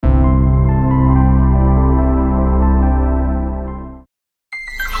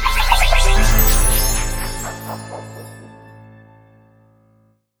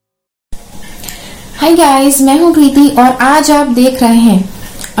Hi guys, मैं हूं प्रीति और आज आप देख रहे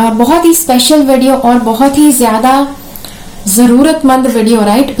हैं बहुत ही स्पेशल वीडियो और बहुत ही ज्यादा जरूरतमंद वीडियो,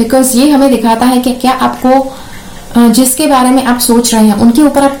 राइट। बिकॉज ये हमें दिखाता है कि क्या आपको जिसके बारे में आप सोच रहे हैं उनके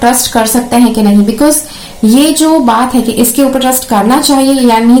ऊपर आप ट्रस्ट कर सकते हैं कि नहीं। बिकॉज ये जो बात है कि इसके ऊपर ट्रस्ट करना चाहिए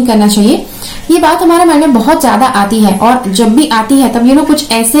या नहीं करना चाहिए, ये बात हमारे मन में बहुत ज्यादा आती है। और जब भी आती है तब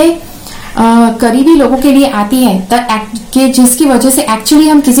कुछ ऐसे करीबी लोगों के लिए आती है कि जिसकी वजह से एक्चुअली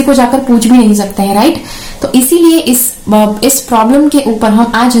हम किसी को जाकर पूछ भी नहीं सकते हैं, राइट। तो इसीलिए इस प्रॉब्लम के ऊपर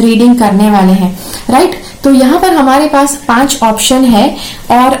हम आज रीडिंग करने वाले हैं, राइट। तो यहाँ पर हमारे पास 5 ऑप्शन है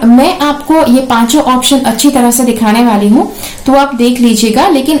और मैं आपको ये पांचों ऑप्शन अच्छी तरह से दिखाने वाली हूँ, तो आप देख लीजिएगा।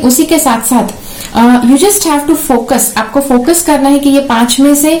 लेकिन उसी के साथ साथ you just have to focus, आपको फोकस करना है कि ये 5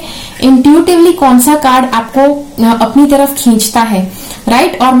 में से इंट्यूटिवली कौन सा कार्ड आपको अपनी तरफ खींचता है,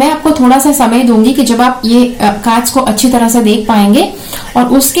 राइट। और मैं आपको थोड़ा सा समय दूंगी कि जब आप ये कार्ड्स को अच्छी तरह से देख पाएंगे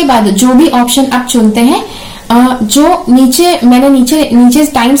और उसके बाद जो भी ऑप्शन आप चुनते हैं, जो मैंने नीचे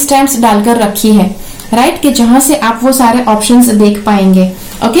टाइम स्टैम्प्स डालकर रखी है, राइट, कि जहां से आप वो सारे ऑप्शंस देख पाएंगे।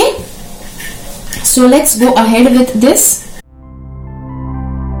 Okay, so let's go ahead with this.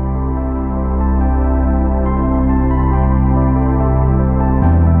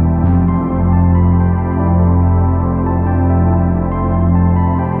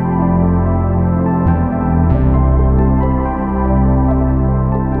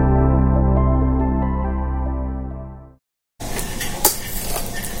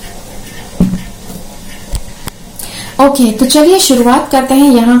 Okay, तो चलिए शुरुआत करते हैं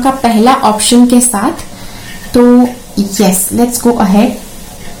यहाँ का पहला ऑप्शन के साथ। तो yes, let's go ahead.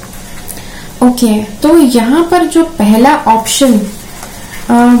 Okay, तो यहाँ पर जो पहला ऑप्शन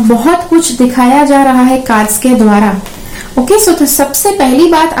बहुत कुछ दिखाया जा रहा है कार्ड्स के द्वारा। ओके, सो तो सबसे पहली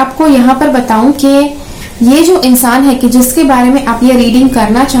बात आपको यहाँ पर बताऊं कि ये जो इंसान है कि जिसके बारे में आप ये रीडिंग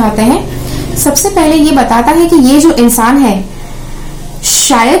करना चाहते हैं, सबसे पहले ये बताता है कि ये जो इंसान है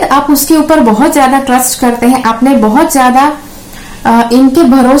शायद आप उसके ऊपर बहुत ज्यादा ट्रस्ट करते हैं। आपने बहुत ज्यादा इनके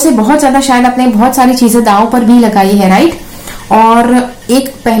भरोसे बहुत ज्यादा शायद आपने बहुत सारी चीजें दांव पर भी लगाई है, राइट। और एक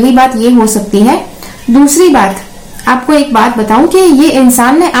पहली बात ये हो सकती है। दूसरी बात, आपको एक बात बताऊं कि ये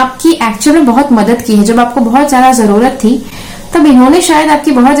इंसान ने आपकी एक्चुअल में बहुत मदद की है। जब आपको बहुत ज्यादा जरूरत थी तब इन्होंने शायद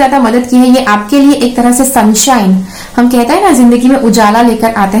आपकी बहुत ज्यादा मदद की है। ये आपके लिए एक तरह से सनशाइन, हम कहते हैं ना जिंदगी में उजाला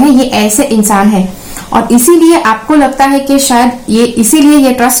लेकर आते हैं, ये ऐसे इंसान है। और इसीलिए आपको लगता है कि शायद इसीलिए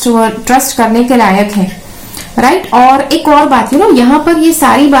ये ट्रस्ट करने के लायक है, राइट। और एक और बात, यहाँ पर ये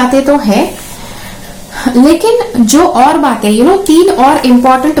सारी बातें तो है, लेकिन जो और बातें 3 और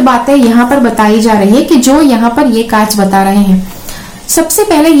इम्पोर्टेंट बातें यहाँ पर बताई जा रही है कि जो यहाँ पर ये कार्ड्स बता रहे हैं। सबसे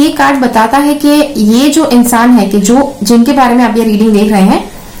पहले ये कार्ड बताता है कि ये जो इंसान है कि जिनके बारे में आप ये रीडिंग देख रहे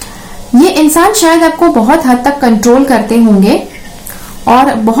हैं, ये इंसान शायद आपको बहुत हद तक कंट्रोल करते होंगे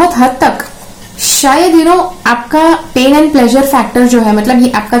और बहुत हद तक शायद आपका पेन एंड प्लेजर फैक्टर जो है, मतलब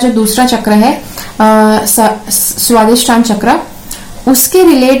ये आपका जो दूसरा चक्र है स्वादिष्टान चक्र, उसके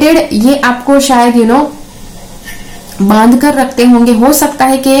रिलेटेड ये आपको शायद बांध कर रखते होंगे। हो सकता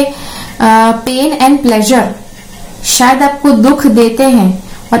है कि पेन एंड प्लेजर शायद आपको दुख देते हैं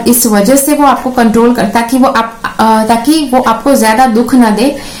और इस वजह से वो आपको कंट्रोल कर, ताकि वो आपको ज्यादा दुख ना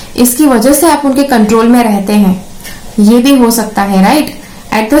दे, इसकी वजह से आप उनके कंट्रोल में रहते हैं। ये भी हो सकता है, right.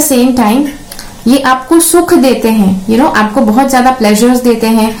 Eight the same time ये आपको सुख देते हैं, आपको बहुत ज्यादा प्लेजर्स देते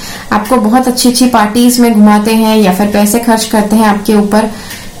हैं, आपको बहुत अच्छी अच्छी पार्टीज में घुमाते हैं या फिर पैसे खर्च करते हैं आपके ऊपर,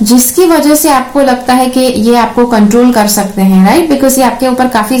 जिसकी वजह से आपको लगता है कि ये आपको कंट्रोल कर सकते हैं, राइट। बिकॉज ये आपके ऊपर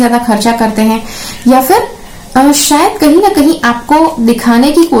काफी ज्यादा खर्चा करते हैं या फिर शायद कहीं ना कहीं आपको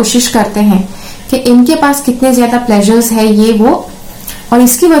दिखाने की कोशिश करते हैं कि इनके पास कितने ज्यादा प्लेजर्स है ये वो, और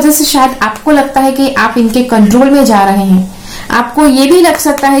इसकी वजह से शायद आपको लगता है कि आप इनके कंट्रोल में जा रहे हैं। आपको ये भी लग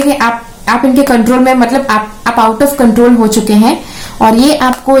सकता है कि आप इनके कंट्रोल में, मतलब आप आउट ऑफ कंट्रोल हो चुके हैं और ये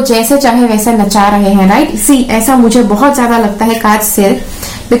आपको जैसे चाहे वैसे नचा रहे हैं, राइट। ऐसा मुझे बहुत ज्यादा लगता है कार्ड से,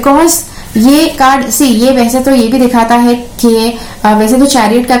 बिकॉज ये कार्ड ये वैसे तो ये भी दिखाता है कि वैसे तो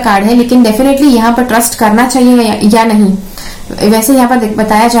चैरियट का कार्ड है, लेकिन डेफिनेटली यहाँ पर ट्रस्ट करना चाहिए या नहीं। वैसे यहाँ पर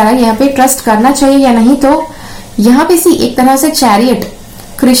बताया जा रहा है यहाँ पे ट्रस्ट करना चाहिए या नहीं। तो यहाँ पे एक तरह से चैरियट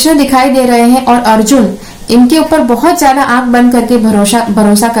कृष्ण दिखाई दे रहे हैं और अर्जुन इनके ऊपर बहुत ज्यादा आंख बंद करके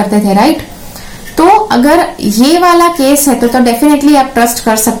भरोसा करते थे, राइट। तो अगर ये वाला केस है तो डेफिनेटली आप ट्रस्ट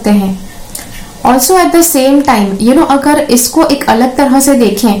कर सकते हैं। Also at the same time अगर इसको एक अलग तरह से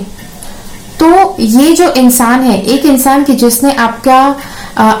देखें तो ये जो इंसान है, एक इंसान की जिसने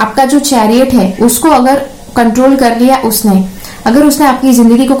आपका जो चैरियट है उसको अगर कंट्रोल कर लिया, अगर उसने आपकी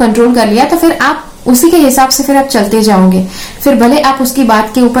जिंदगी को कंट्रोल कर लिया, तो फिर आप उसी के हिसाब से फिर आप चलते जाओगे, फिर भले आप उसकी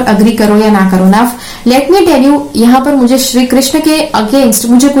बात के ऊपर अग्री करो या ना करो। ना लेट मी टेल यू, यहाँ पर मुझे श्री कृष्ण के अगेंस्ट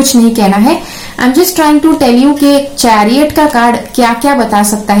मुझे कुछ नहीं कहना है। I am just trying to tell you कि चैरियट का कार्ड क्या क्या बता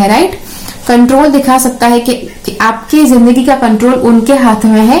सकता है, राइट। कंट्रोल दिखा सकता है कि आपकी जिंदगी का कंट्रोल उनके हाथ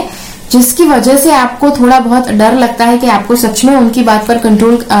में है, जिसकी वजह से आपको थोड़ा बहुत डर लगता है कि आपको सच में उनकी बात पर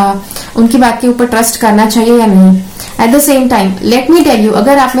कंट्रोल, उनकी बात के ऊपर ट्रस्ट करना चाहिए या नहीं। Eight the same time late me tell you,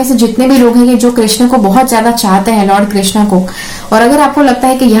 अगर आप में से जितने भी लोग हैं जो कृष्ण को बहुत ज्यादा चाहते हैं, लॉर्ड कृष्ण को, और अगर आपको लगता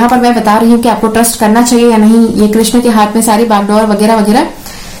है कि यहाँ पर मैं बता रही हूँ कि आपको ट्रस्ट करना चाहिए या नहीं, ये कृष्ण के हाथ में सारी बागडोर वगैरह वगैरह,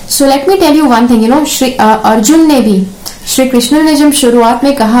 so let me tell you one thing, you know, Shri Arjun ने भी, श्री कृष्ण ने जब शुरुआत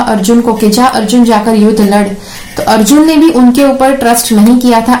में कहा अर्जुन को कि जा अर्जुन जाकर युद्ध लड़, तो अर्जुन ने भी उनके ऊपर ट्रस्ट नहीं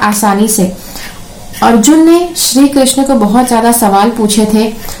किया था आसानी से। अर्जुन ने श्री कृष्ण को बहुत ज्यादा सवाल पूछे थे,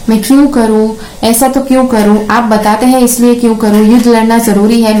 मैं क्यों करूं, ऐसा तो क्यों करूं, आप बताते हैं इसलिए क्यों करूं, युद्ध लड़ना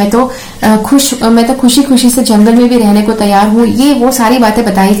जरूरी है, मैं तो खुशी खुशी से जंगल में भी रहने को तैयार हूं, ये वो सारी बातें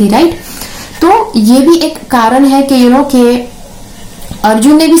बताई थी, राइट। तो ये भी एक कारण है कि यू नो कि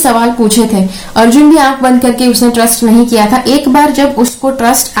अर्जुन ने भी सवाल पूछे थे, अर्जुन भी आंख बंद करके उसने ट्रस्ट नहीं किया था। एक बार जब उसको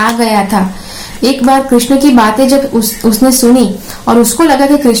ट्रस्ट आ गया था, एक बार कृष्ण की बातें जब उसने सुनी और उसको लगा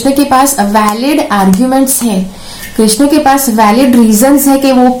कि कृष्ण के पास वैलिड आर्ग्यूमेंट्स है, कृष्ण के पास वैलिड रीजंस है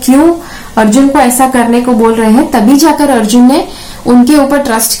कि वो क्यों अर्जुन को ऐसा करने को बोल रहे हैं, तभी जाकर अर्जुन ने उनके ऊपर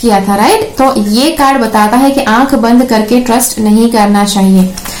ट्रस्ट किया था, राइट। तो ये कार्ड बताता है कि आंख बंद करके ट्रस्ट नहीं करना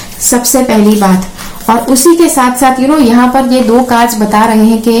चाहिए, सबसे पहली बात। और उसी के साथ साथ यू नो यहाँ पर ये दो कार्ड्स बता रहे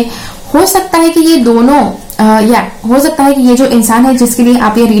हैं कि हो सकता है कि ये दोनों या हो सकता है कि ये जो इंसान है जिसके लिए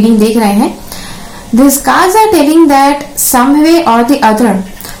आप ये रीडिंग देख रहे हैं, this cards are telling that some वे और द अदर,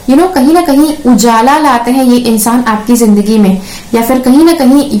 यू नो, कहीं ना कहीं उजाला लाते हैं ये इंसान आपकी जिंदगी में, या फिर कहीं ना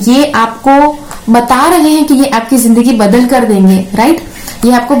कहीं ये आपको बता रहे हैं कि ये आपकी जिंदगी बदल कर देंगे, राइट।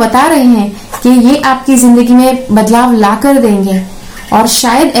 ये आपको बता रहे हैं कि ये आपकी जिंदगी में बदलाव ला कर देंगे, और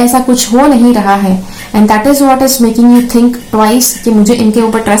शायद ऐसा कुछ हो नहीं रहा है, and that is what is making you think twice कि मुझे इनके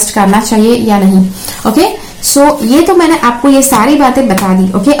ऊपर ट्रस्ट करना चाहिए या नहीं। ओके, सो ये तो मैंने आपको ये सारी बातें बता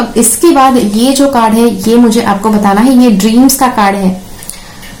दी। ओके, अब इसके बाद ये जो कार्ड है ये मुझे आपको बताना है, ये ड्रीम्स का कार्ड है।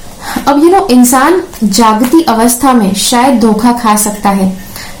 अब यू नो इंसान जागती अवस्था में शायद धोखा खा सकता है,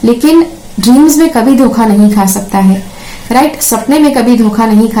 लेकिन ड्रीम्स में कभी धोखा नहीं खा सकता है, राइट। सपने में कभी धोखा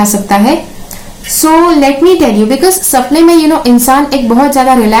नहीं खा सकता है। So let me tell you, because सपने में यू नो इंसान एक बहुत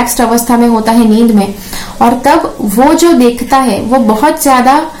ज्यादा रिलैक्स्ड अवस्था में होता है, नींद में, और तब वो जो देखता है वो बहुत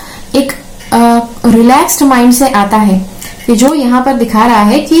ज्यादा एक रिलैक्स्ड माइंड से आता है। कि जो यहाँ पर दिखा रहा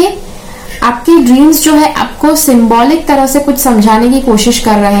है कि आपकी ड्रीम्स जो है आपको सिंबॉलिक तरह से कुछ समझाने की कोशिश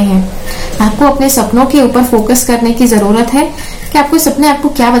कर रहे हैं। आपको अपने सपनों के ऊपर फोकस करने की जरूरत है कि आपको सपने आपको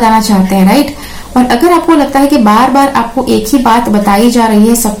क्या बताना चाहते हैं, राइट। और अगर आपको लगता है कि बार बार आपको एक ही बात बताई जा रही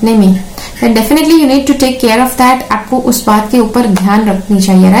है सपने में, then definitely you need to take care of that। आपको उस बात के ऊपर ध्यान रखनी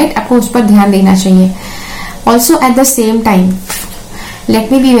चाहिए, राइट। आपको उस पर ध्यान देना चाहिए। Also at the same time,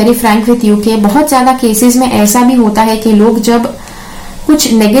 let me be very frank with you कि बहुत ज्यादा केसेस में ऐसा भी होता है कि लोग जब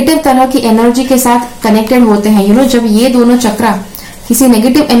कुछ नेगेटिव तरह की एनर्जी के साथ कनेक्टेड होते हैं, यू नो, जब ये दोनों चक्रा किसी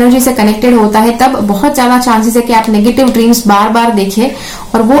नेगेटिव एनर्जी से कनेक्टेड होता है, तब बहुत ज्यादा चांसेस है कि आप नेगेटिव ड्रीम्स बार बार देखें,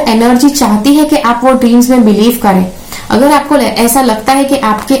 और वो एनर्जी चाहती है कि आप वो ड्रीम्स में बिलीव करें। अगर आपको ऐसा लगता है कि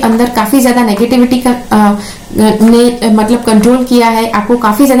आपके अंदर काफी ज्यादा नेगेटिविटी ने मतलब कंट्रोल किया है, आपको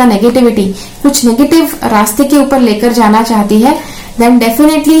काफी ज्यादा नेगेटिविटी कुछ नेगेटिव रास्ते के ऊपर लेकर जाना चाहती है, देन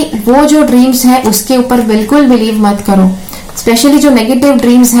डेफिनेटली वो जो ड्रीम्स है उसके ऊपर बिल्कुल बिलीव मत करो, स्पेशली जो नेगेटिव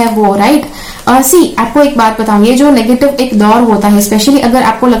ड्रीम्स है वो, राइट। सी आपको एक बात बताऊं, ये जो नेगेटिव एक दौर होता है, स्पेशली अगर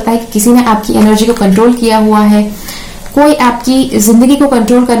आपको लगता है कि किसी ने आपकी एनर्जी को कंट्रोल किया हुआ है, कोई आपकी जिंदगी को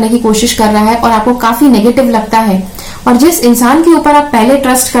कंट्रोल करने की कोशिश कर रहा है और आपको काफी नेगेटिव लगता है, और जिस इंसान के ऊपर आप पहले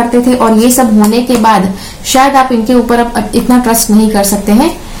ट्रस्ट करते थे और ये सब होने के बाद शायद आप इनके ऊपर अब इतना ट्रस्ट नहीं कर सकते हैं,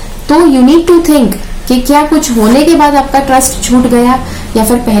 तो यू नीड टू थिंक कि क्या कुछ होने के बाद आपका ट्रस्ट छूट गया, या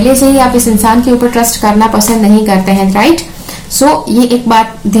फिर पहले से ही आप इस इंसान के ऊपर ट्रस्ट करना पसंद नहीं करते हैं, राइट। सो ये एक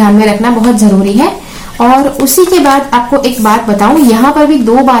बात ध्यान में रखना बहुत जरूरी है। और उसी के बाद आपको एक बात बताऊं, यहाँ पर भी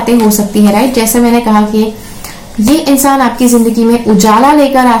दो बातें हो सकती है, राइट। जैसे मैंने कहा कि ये इंसान आपकी जिंदगी में उजाला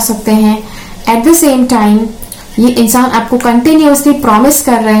लेकर आ सकते हैं, एट द सेम टाइम ये इंसान आपको कंटिन्यूअसली प्रॉमिस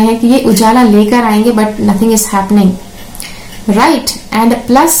कर रहे हैं कि ये उजाला लेकर आएंगे, but nothing is happening, right. And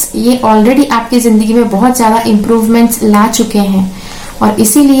plus ये ऑलरेडी आपकी जिंदगी में बहुत ज्यादा इंप्रूवमेंट्स ला चुके हैं, और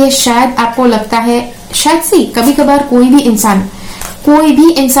इसीलिए शायद आपको लगता है, शायद सी कभी कभार कोई भी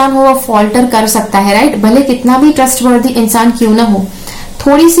इंसान हो वो फॉल्टर कर सकता है, राइट। भले कितना भी ट्रस्टवर्दी इंसान क्यों ना हो,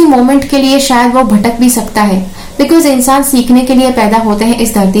 थोड़ी सी मोमेंट के लिए शायद वो भटक भी सकता है, बिकॉज इंसान सीखने के लिए पैदा होते हैं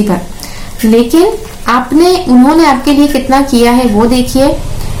इस धरती पर। लेकिन उन्होंने आपके लिए कितना किया है वो देखिए,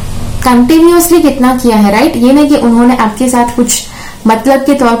 कंटिन्यूअसली कितना किया है, राइट? ये नहीं कि उन्होंने आपके साथ कुछ मतलब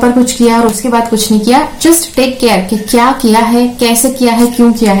के तौर पर कुछ किया और उसके बाद कुछ नहीं किया. जस्ट टेक केयर कि क्या किया है, कैसे किया है,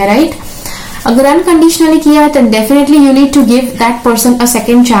 क्यों किया है, राइट? अगर अनकंडीशनली किया है तो definitely you need to give that person a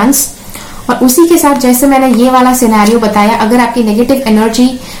second chance. और उसी के साथ जैसे मैंने ये वाला सिनेरियो बताया, अगर आपकी नेगेटिव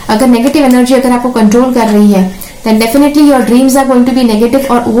एनर्जी अगर आपको कंट्रोल कर रही है, then definitely your dreams are going to be negative,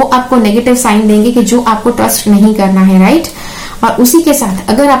 और वो आपको नेगेटिव साइन देंगे कि जो आपको ट्रस्ट नहीं करना है, राइट? और उसी के साथ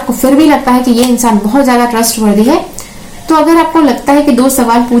अगर आपको फिर भी लगता है कि ये इंसान बहुत ज्यादा ट्रस्टवर्दी है, तो अगर आपको लगता है कि 2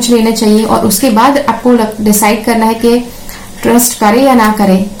 सवाल पूछ लेने चाहिए और उसके बाद आपको डिसाइड करना है कि ट्रस्ट करे या ना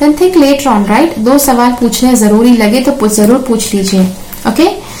करे, then think later on, right? 2 सवाल पूछने जरूरी लगे तो जरूर पूछ लीजिए. Okay,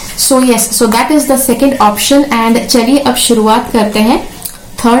 so yes, so that is the second option. And चलिए अब शुरुआत करते हैं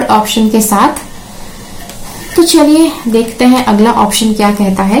थर्ड ऑप्शन के साथ. तो चलिए देखते हैं अगला ऑप्शन क्या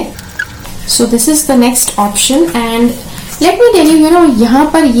कहता है. So this is the next option and let me tell you, यहाँ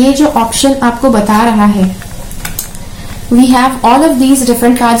पर ये जो ऑप्शन आपको बता रहा है, we have all of these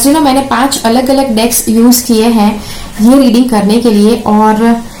different cards. मैंने 5 अलग अलग डेक्स यूज किए हैं ये रीडिंग करने के लिए,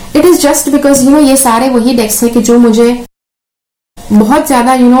 और इट इज जस्ट बिकॉज ये सारे वही डेक्स है कि जो मुझे बहुत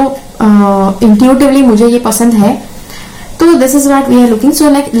ज्यादा इंट्यूटिवली मुझे ये पसंद है. तो this is what we are looking. So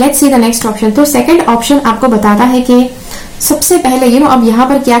let's see the next option. तो सेकंड ऑप्शन आपको बताता है कि सबसे पहले अब यहाँ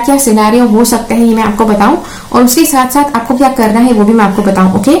पर क्या क्या सिनेरियो हो सकते हैं ये मैं आपको बताऊं, और उसके साथ साथ आपको क्या करना है वो भी मैं आपको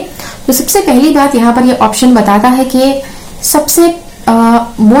बताऊं. ओके, तो सबसे पहली बात यहाँ पर ये ऑप्शन बताता है कि सबसे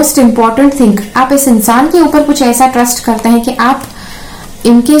मोस्ट इम्पॉर्टेंट थिंग, आप इस इंसान के ऊपर कुछ ऐसा ट्रस्ट करते हैं कि आप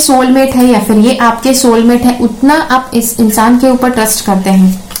इनके सोलमेट है या फिर ये आपके सोलमेट है, उतना आप इस इंसान के ऊपर ट्रस्ट करते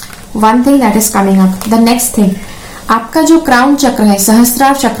हैं. One thing that is coming up. The next thing, आपका जो क्राउन चक्र है,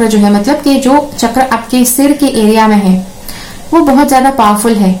 सहस्त्रार चक्र जो है, मतलब कि जो चक्र आपके सिर के एरिया में है, वो बहुत ज्यादा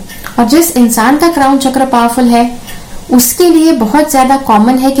पावरफुल है. और जिस इंसान का क्राउन चक्र पावरफुल है उसके लिए बहुत ज्यादा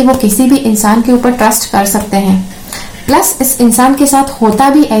कॉमन है कि वो किसी भी इंसान के ऊपर ट्रस्ट कर सकते हैं. प्लस इस इंसान के साथ होता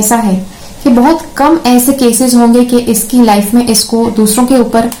भी ऐसा है कि बहुत कम ऐसे केसेस होंगे कि इसकी लाइफ में इसको दूसरों के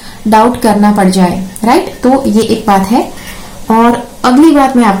ऊपर डाउट करना पड़ जाए, राइट? तो ये एक बात है. और अगली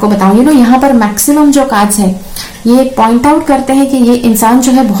बात मैं आपको बताऊं, यहाँ पर मैक्सिमम जो कार्ड्स है ये पॉइंट आउट करते हैं कि ये इंसान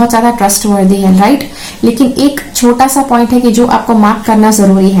जो है बहुत ज्यादा ट्रस्टवर्दी है, राइट? लेकिन एक छोटा सा पॉइंट है कि जो आपको मार्क करना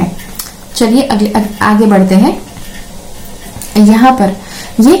जरूरी है. चलिए आगे बढ़ते हैं. यहाँ पर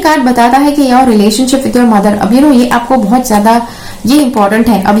ये कार्ड बताता है कि your relationship with your mother. अब ये आपको बहुत ज्यादा ये इंपॉर्टेंट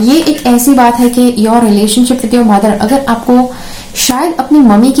है. अब ये एक ऐसी बात है कि your relationship with your mother, अगर आपको शायद अपनी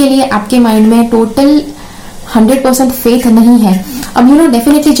मम्मी के लिए आपके माइंड में टोटल 100% फेथ नहीं है. अब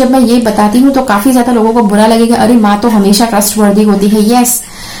डेफिनेटली जब मैं ये बताती हूँ तो काफी ज्यादा लोगों को बुरा लगेगा, अरे माँ तो हमेशा ट्रस्टवर्दी होती है. यस,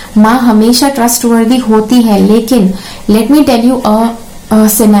 माँ हमेशा ट्रस्टवर्दी होती है, लेकिन let me tell you a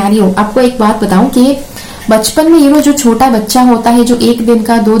scenario. आपको एक बात बताऊं कि बचपन में जो छोटा बच्चा होता है, जो 1 दिन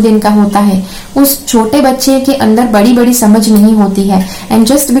का 2 दिन का होता है, उस छोटे बच्चे के अंदर बड़ी बड़ी समझ नहीं होती है. एंड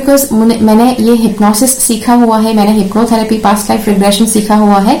जस्ट बिकॉज मैंने ये हिप्नोसिस सीखा हुआ है, मैंने हिप्नोथेरेपी, पास्ट लाइफ रिग्रेशन सीखा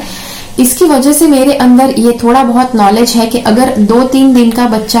हुआ है, इसकी वजह से मेरे अंदर ये थोड़ा बहुत नॉलेज है कि अगर 2-3 दिन का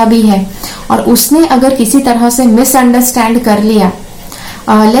बच्चा भी है और उसने अगर किसी तरह से मिसअंडरस्टैंड कर लिया,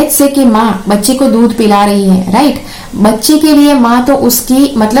 लेट्स से कि माँ बच्चे को दूध पिला रही है, राइट? बच्चे के लिए माँ तो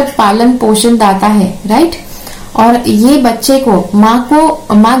उसकी मतलब पालन पोषण दाता है, राइट? और ये बच्चे को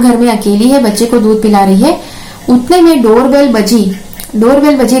माँ घर में अकेली है, बच्चे को दूध पिला रही है, उतने में डोरबेल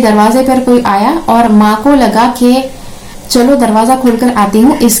बजी, दरवाजे पर कोई आया और माँ को लगा कि चलो दरवाजा खोलकर आती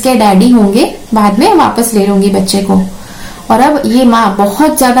हूँ, इसके डैडी होंगे, बाद में वापस ले लूंगी बच्चे को. और अब ये माँ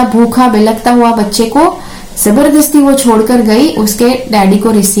बहुत ज्यादा भूखा बिलखता हुआ बच्चे को जबरदस्ती वो छोड़कर गई उसके डैडी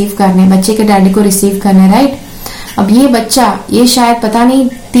को रिसीव करने, बच्चे के डैडी को रिसीव करने, राइट? अब ये बच्चा, ये शायद पता नहीं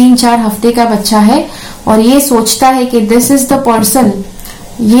 3-4 हफ्ते का बच्चा है और ये सोचता है कि दिस इज द पर्सन,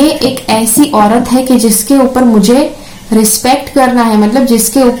 ये एक ऐसी औरत है कि जिसके ऊपर मुझे रिस्पेक्ट करना है, मतलब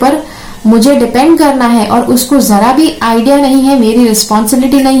जिसके ऊपर मुझे डिपेंड करना है, और उसको जरा भी आइडिया नहीं है, मेरी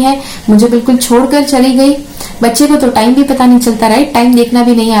रिस्पॉन्सिबिलिटी नहीं है, मुझे बिल्कुल छोड़कर चली गई. बच्चे को तो टाइम भी पता नहीं चलता, राइट? टाइम देखना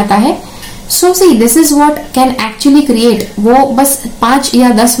भी नहीं आता है. So see this is what can actually create. वो बस 5 या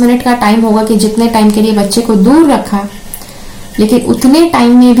 10 मिनट का टाइम होगा कि जितने टाइम के लिए बच्चे को दूर रखा, लेकिन उतने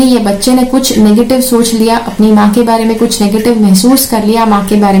टाइम में भी ये बच्चे ने कुछ नेगेटिव सोच लिया, अपनी माँ के बारे में कुछ नेगेटिव महसूस कर लिया माँ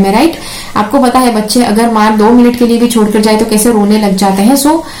के बारे में, राइट? आपको पता है बच्चे अगर माँ 2 मिनट के लिए भी छोड़कर जाए तो कैसे रोने लग जाते हैं.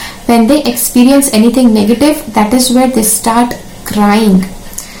 So when they experience anything negative, that is where they start crying.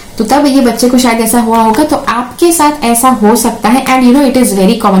 तो तब ये बच्चे को शायद ऐसा हुआ होगा. तो आपके साथ ऐसा हो सकता है, and it is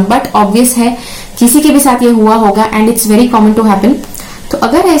very common, but obvious है किसी के भी साथ ये हुआ होगा, and it's very common to happen. तो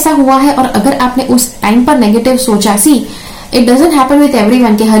अगर ऐसा हुआ है और अगर आपने उस टाइम पर नेगेटिव सोचा, see it doesn't happen with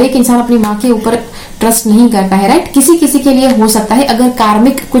everyone कि हर एक इंसान अपनी माँ के ऊपर ट्रस्ट नहीं करता है, राइट। किसी किसी के लिए हो सकता है, अगर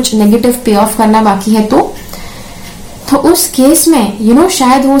कार्मिक कुछ नेगेटिव पे ऑफ करना बाकी है तो उस केस में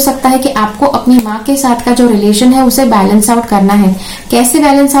शायद हो सकता है कि आपको अपनी माँ के साथ का जो रिलेशन है उसे बैलेंस आउट करना है। कैसे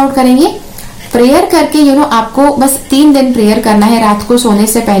बैलेंस आउट करेंगे? प्रेयर करके आपको बस 3 दिन प्रेयर करना है रात को सोने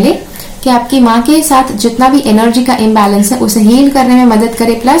से पहले कि आपकी माँ के साथ जितना भी एनर्जी का इम्बैलेंस है उसे हील करने में मदद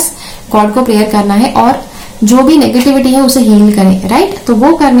करे, प्लस गॉड को प्रेयर करना है और जो भी नेगेटिविटी है उसे हील करें, राइट। तो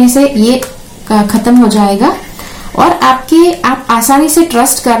वो करने से ये खत्म हो जाएगा और आप आसानी से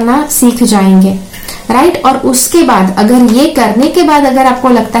ट्रस्ट करना सीख जाएंगे, राइट। और उसके बाद अगर ये करने के बाद अगर आपको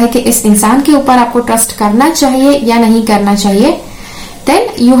लगता है कि इस इंसान के ऊपर आपको ट्रस्ट करना चाहिए या नहीं करना चाहिए, then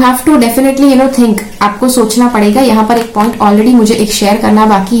you have to definitely think, आपको सोचना पड़ेगा। यहाँ पर एक पॉइंट ऑलरेडी मुझे एक शेयर करना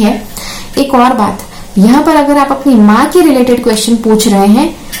बाकी है। एक और बात, यहाँ पर अगर आप अपनी माँ के रिलेटेड क्वेश्चन पूछ रहे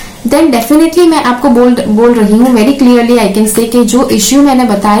हैं देन डेफिनेटली मैं आपको बोल रही हूँ very clearly, I can say कि जो इश्यू मैंने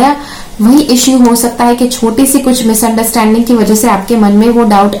बताया वही इश्यू हो सकता है कि छोटी सी कुछ मिसअंडरस्टैंडिंग की वजह से आपके मन में वो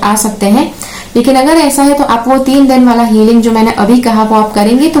डाउट आ सकते हैं। लेकिन अगर ऐसा है तो आप वो 3 दिन वाला हीलिंग जो मैंने अभी कहा वो आप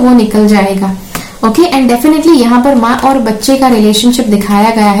करेंगे तो वो निकल जाएगा, ओके। एंड डेफिनेटली यहाँ पर माँ और बच्चे का रिलेशनशिप दिखाया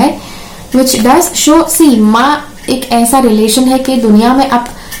गया है विच डज शो, सी माँ एक ऐसा रिलेशन है कि दुनिया में आप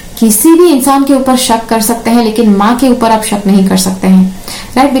किसी भी इंसान के ऊपर शक कर सकते हैं लेकिन माँ के ऊपर आप शक नहीं कर सकते हैं,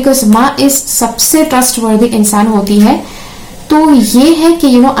 राइट। बिकॉज माँ इस सबसे ट्रस्टवर्दी इंसान होती है। तो ये है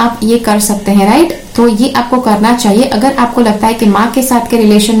कि आप ये कर सकते हैं, राइट। तो ये आपको करना चाहिए। अगर आपको लगता है कि माँ के साथ के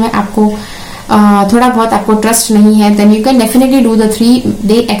रिलेशन में आपको थोड़ा बहुत आपको ट्रस्ट नहीं है then you can definitely do the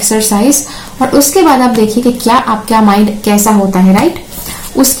 3-day exercise और उसके बाद आप देखिए कि क्या आपका माइंड कैसा होता है, राइट।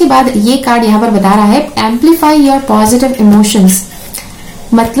 उसके बाद ये कार्ड यहाँ पर बता रहा है एम्पलीफाई योर पॉजिटिव इमोशंस,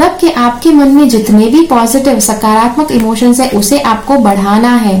 मतलब कि आपके मन में जितने भी पॉजिटिव सकारात्मक इमोशंस है उसे आपको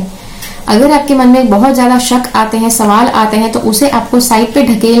बढ़ाना है। अगर आपके मन में बहुत ज्यादा शक आते हैं, सवाल आते हैं तो उसे आपको साइड पे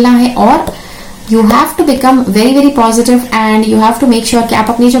ढकेलना है और you have to become very very positive and you have to make sure कि आप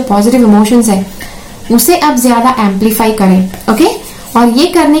अपनी जो पॉजिटिव इमोशंस है उसे आप ज्यादा एम्पलीफाई करें, ओके। और ये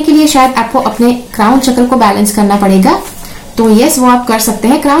करने के लिए शायद आपको अपने क्राउन चक्र को बैलेंस करना पड़ेगा। तो यस, वो आप कर सकते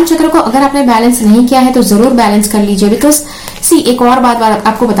हैं। क्राउन चक्र को अगर आपने बैलेंस नहीं किया है तो जरूर बैलेंस कर लीजिए। बिकॉज सी एक और बात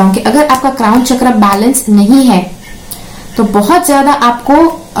आपको बताऊं कि अगर आपका क्राउन चक्र बैलेंस नहीं है तो बहुत ज्यादा आपको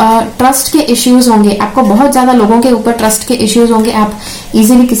ट्रस्ट के इश्यूज होंगे, आपको बहुत ज्यादा लोगों के ऊपर ट्रस्ट के इश्यूज होंगे। आप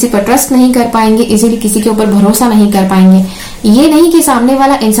इजीली किसी पर ट्रस्ट नहीं कर पाएंगे, इजीली किसी के ऊपर भरोसा नहीं कर पाएंगे। ये नहीं कि सामने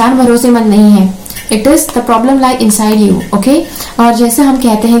वाला इंसान भरोसेमंद नहीं है, it is the problem lie inside you, okay. और जैसे हम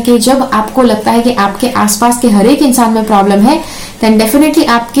कहते हैं कि जब आपको लगता है कि आपके आसपास के हर एक इंसान में प्रॉब्लम है देन डेफिनेटली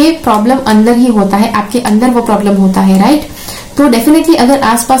आपके प्रॉब्लम अंदर ही होता है, आपके अंदर वो प्रॉब्लम होता है, राइट। तो डेफिनेटली अगर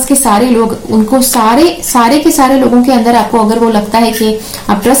आसपास के सारे लोग, उनको सारे के सारे लोगों के अंदर आपको अगर वो लगता है कि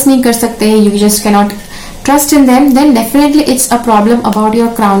आप ट्रस्ट नहीं कर सकते, you just can not trust in them, then definitely it's a problem about your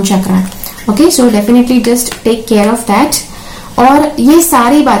crown chakra, okay. So definitely just take care of that. और ये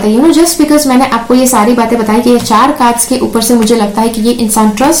सारी बातें जस्ट बिकॉज मैंने आपको ये सारी बातें बताई कि ये 4 कार्ड्स के ऊपर से मुझे लगता है कि ये इंसान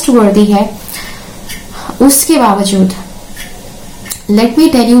ट्रस्ट वर्दी है, उसके बावजूद late me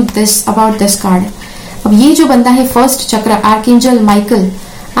tell you this about this card. अब ये जो बंदा है फर्स्ट चक्र आर्कएंजल माइकल,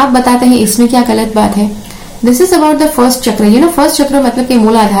 आप बताते हैं इसमें क्या गलत बात है। This is about the first चक्र, फर्स्ट चक्र मतलब कि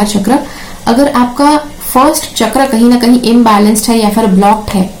मूलाधार चक्र। अगर आपका फर्स्ट चक्र कहीं ना कहीं इम्बैलेंस्ड है या फिर ब्लॉक्ड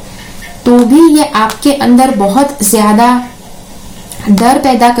है तो भी ये आपके अंदर बहुत ज्यादा डर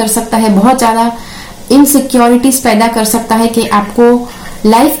पैदा कर सकता है, बहुत ज्यादा इनसिक्योरिटीज पैदा कर सकता है कि आपको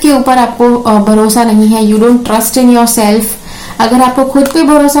लाइफ के ऊपर आपको भरोसा नहीं है, you don't trust in your self. अगर आपको खुद पे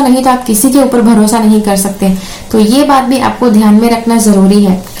भरोसा नहीं तो आप किसी के ऊपर भरोसा नहीं कर सकते। तो ये बात भी आपको ध्यान में रखना जरूरी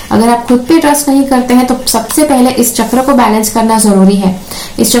है। अगर आप खुद पे ट्रस्ट नहीं करते हैं तो सबसे पहले इस चक्र को बैलेंस करना जरूरी है।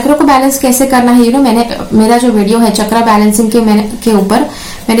 इस चक्र को बैलेंस कैसे करना है, मैंने मेरा जो वीडियो है चक्र बैलेंसिंग के ऊपर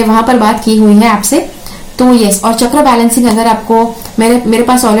मैंने वहां पर बात की हुई है आपसे। तो यस, और चक्र बैलेंसिंग अगर आपको मेरे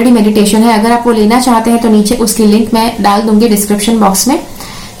पास ऑलरेडी मेडिटेशन है, अगर आप वो लेना चाहते हैं तो नीचे उसकी लिंक मैं डाल दूंगी डिस्क्रिप्शन बॉक्स में,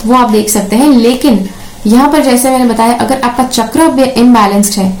 तो वो आप देख सकते हैं। लेकिन यहाँ पर जैसे मैंने बताया अगर आपका चक्र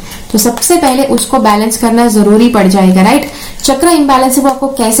इम्बैलेंस्ड है तो सबसे पहले उसको बैलेंस करना जरूरी पड़ जाएगा, राइट। चक्र इम्बैलेंस है वो आपको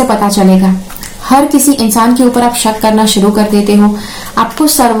कैसे पता चलेगा? हर किसी इंसान के ऊपर आप शक करना शुरू कर देते हो, आपको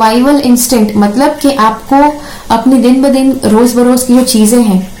सर्वाइवल इंस्टिंक्ट मतलब कि आपको अपनी दिन ब दिन रोज बरोज की जो चीजें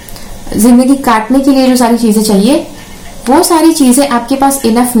हैं, जिंदगी काटने के लिए जो सारी चीजें चाहिए वो सारी चीजें आपके पास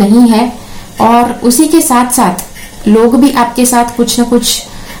इनफ नहीं है। और उसी के साथ साथ लोग भी आपके साथ कुछ ना कुछ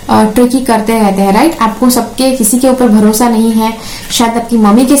ट्रिकी करते रहते हैं, राइट। आपको सबके किसी के ऊपर भरोसा नहीं है, शायद आपकी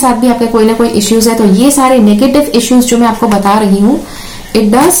मम्मी के साथ भी आपके कोई ना कोई इश्यूज है। तो ये सारे नेगेटिव इश्यूज जो मैं आपको बता रही हूँ,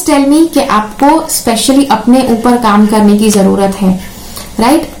 इट डज टेल मी कि आपको स्पेशली अपने ऊपर काम करने की जरूरत है,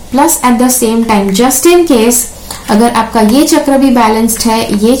 right. Plus eight the same time just in case अगर आपका ये चक्र भी बैलेंस्ड है,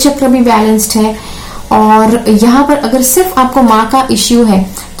 ये चक्र भी बैलेंस्ड है, और यहाँ पर अगर सिर्फ आपको माँ का इश्यू है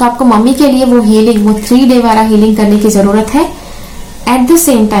तो आपको मम्मी के लिए वो हीलिंग, वो 3 डे वाला हीलिंग करने की जरूरत है। Eight the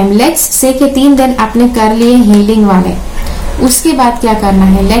same time let's say के 3 दिन आपने कर लिए हीलिंग वाले, उसके बाद क्या करना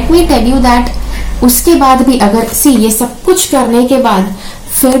है, late me tell you that उसके बाद भी अगर ये सब कुछ करने के बाद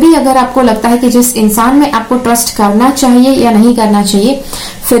फिर भी अगर आपको लगता है कि जिस इंसान में आपको ट्रस्ट करना चाहिए या नहीं करना चाहिए,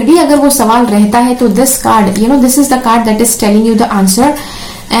 फिर भी अगर वो सवाल रहता है, तो this card, this is the card that is telling you the answer.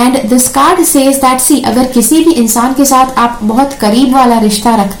 And this card says that अगर किसी भी इंसान के साथ आप बहुत करीब वाला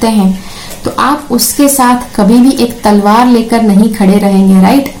रिश्ता रखते हैं तो आप उसके साथ कभी भी एक तलवार लेकर नहीं खड़े रहेंगे,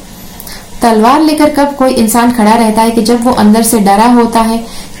 राइट। तलवार लेकर कब कोई इंसान खड़ा रहता है कि जब वो अंदर से डरा होता है,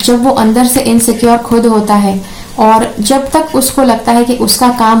 जब वो अंदर से इनसिक्योर खुद होता है, और जब तक उसको लगता है कि उसका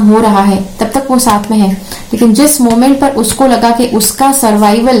काम हो रहा है तब तक वो साथ में है। लेकिन जिस मोमेंट पर उसको लगा कि उसका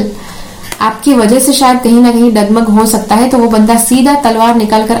सर्वाइवल आपकी वजह से शायद कहीं ना कहीं डगमग हो सकता है, तो वो बंदा सीधा तलवार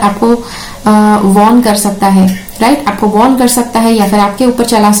निकालकर आपको वॉर्न कर सकता है, राइट। आपको वॉर्न कर सकता है या फिर आपके ऊपर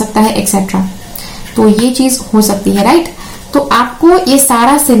चला सकता है एक्सेट्रा। तो ये चीज हो सकती है, राइट। तो आपको ये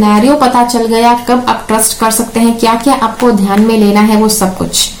सारा सिनेरियो पता चल गया, कब आप ट्रस्ट कर सकते हैं, क्या क्या आपको ध्यान में लेना है, वो सब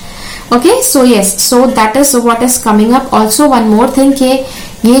कुछ। Okay, so yes, so that is what is coming up. Also one more thing कि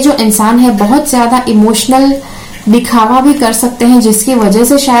ये जो इंसान है बहुत ज्यादा इमोशनल दिखावा भी कर सकते हैं, जिसकी वजह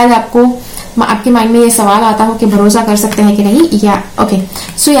से शायद आपके माइंड में ये सवाल आता हो कि भरोसा कर सकते हैं कि नहीं, या okay.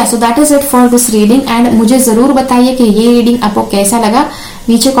 So that is it for this reading. And मुझे जरूर बताइए कि ये रीडिंग आपको कैसा लगा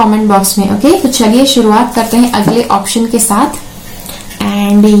नीचे कमेंट बॉक्स में। ओके, तो चलिए शुरुआत करते हैं अगले ऑप्शन के साथ।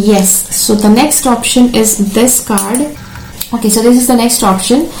 And yes, so the next option is this card. Okay, so this is the next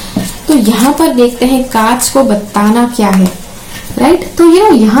option. तो यहाँ पर देखते हैं कार्ड्स को बताना क्या है, राइट। तो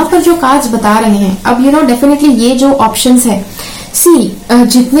यहाँ पर जो कार्ड्स बता रहे हैं, अब डेफिनेटली ये जो ऑप्शंस है,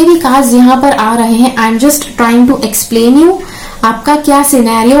 जितने भी कार्ड्स यहाँ पर आ रहे हैं, आई am just trying to explain you आपका क्या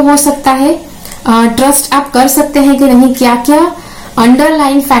सिनेरियो हो सकता है, ट्रस्ट आप कर सकते हैं कि नहीं, क्या क्या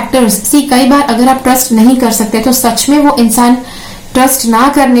अंडरलाइन फैक्टर्स। कई बार अगर आप ट्रस्ट नहीं कर सकते तो सच में वो इंसान ट्रस्ट ना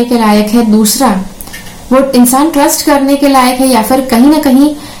करने के लायक है, दूसरा वो इंसान ट्रस्ट करने के लायक है, या फिर कहीं ना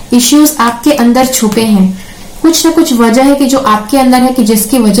कहीं इश्यूज आपके अंदर छुपे हैं, कुछ ना कुछ वजह है कि जो आपके अंदर है कि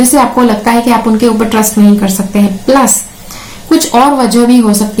जिसकी वजह से आपको लगता है कि आप उनके ऊपर ट्रस्ट नहीं कर सकते हैं। प्लस कुछ और वजह भी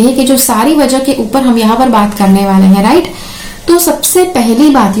हो सकती है कि जो सारी वजह के ऊपर हम यहाँ पर बात करने वाले हैं, राइट। तो सबसे पहली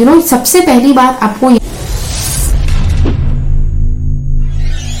बात सबसे पहली बात आपको यहाँ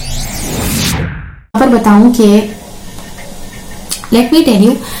पर बताऊं कि late me tell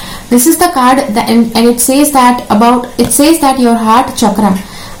you, this is the card and it says that your heart चक्र,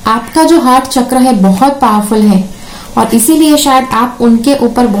 आपका जो हार्ट चक्र है बहुत पावरफुल है, और इसीलिए शायद आप उनके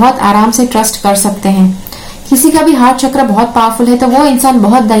ऊपर बहुत आराम से ट्रस्ट कर सकते हैं। किसी का भी हार्ट चक्र बहुत पावरफुल है तो वो इंसान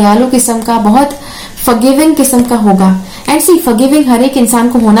बहुत दयालु किस्म का, बहुत फॉरगिविंग किस्म का होगा। एंड फॉरगिविंग हर एक इंसान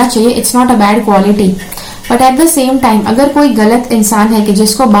को होना चाहिए, it's not a bad quality, but at the same time अगर कोई गलत इंसान है कि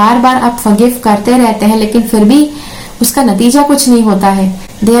जिसको बार बार आप फॉरगिव करते रहते हैं लेकिन फिर भी उसका नतीजा कुछ नहीं होता है,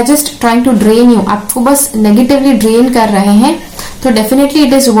 they are just trying to drain you, आपको बस नेगेटिवली ड्रेन कर रहे हैं, तो definitely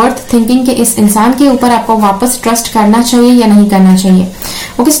it is worth thinking कि इस इंसान के ऊपर आपको वापस ट्रस्ट करना चाहिए या नहीं करना चाहिए।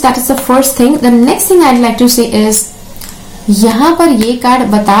 Okay, so that is the first thing. The next thing I like to say is, यहाँ पर ये कार्ड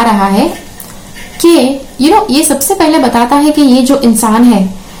बता रहा है कि ये सबसे पहले बताता है कि ये जो इंसान है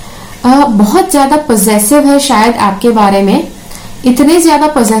बहुत ज्यादा पॉजेसिव है, शायद आपके बारे में इतने ज्यादा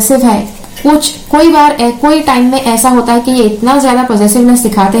पॉजेसिव है। कोई टाइम में ऐसा होता है कि ये इतना ज्यादा पॉजेसिवनेस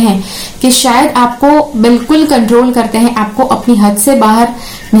दिखाते हैं कि शायद आपको बिल्कुल कंट्रोल करते हैं, आपको अपनी हद से बाहर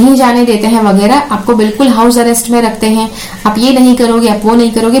नहीं जाने देते हैं वगैरह, आपको बिल्कुल हाउस अरेस्ट में रखते हैं, आप ये नहीं करोगे, आप वो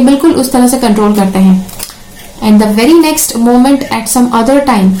नहीं करोगे, बिल्कुल उस तरह से कंट्रोल करते हैं। And the very next moment at some other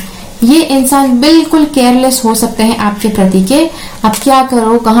time ये इंसान बिल्कुल केयरलेस हो सकते हैं आपके प्रति के आप क्या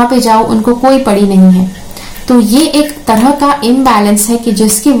करो, कहाँ पे जाओ, उनको कोई पड़ी नहीं है। तो ये एक तरह का इम्बैलेंस है कि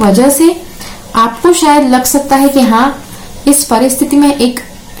जिसकी वजह से आपको शायद लग सकता है कि हाँ, इस परिस्थिति में एक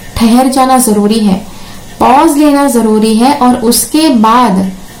ठहर जाना जरूरी है, पॉज लेना जरूरी है, और उसके बाद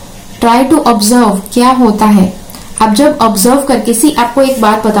ट्राई टू ऑब्जर्व क्या होता है। अब जब ऑब्जर्व करके आपको एक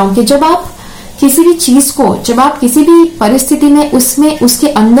बात बताऊं कि जब आप किसी भी चीज को, जब आप किसी भी परिस्थिति में उसके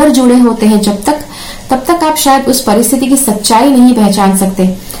अंदर जुड़े होते हैं तब तक आप शायद उस परिस्थिति की सच्चाई नहीं पहचान सकते,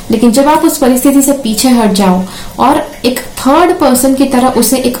 लेकिन जब आप उस परिस्थिति से पीछे हट जाओ और एक थर्ड पर्सन की तरह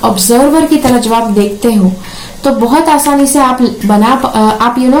उसे एक ऑब्जर्वर की तरह जब आप देखते हो तो बहुत आसानी से आप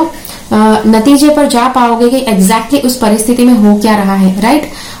नतीजे पर जा पाओगे कि एग्जैक्टली उस परिस्थिति में हो क्या रहा है,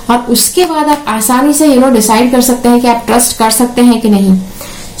 राइट। और उसके बाद आप आसानी से डिसाइड कर सकते हैं कि आप ट्रस्ट कर सकते हैं कि नहीं।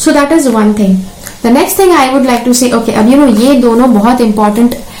 So that is one thing. The next thing I would like to say, okay, अब ये दोनों बहुत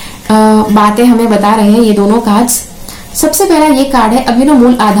इंपॉर्टेंट बातें हमें बता रहे हैं ये दोनों कार्ड्स। सबसे पहला ये कार्ड है, अब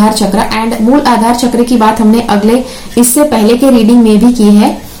मूल आधार चक्र, एंड मूल आधार चक्र की बात हमने इससे पहले के रीडिंग में भी की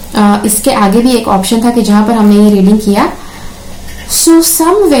है। इसके आगे भी एक ऑप्शन था कि जहां पर हमने ये रीडिंग किया। सो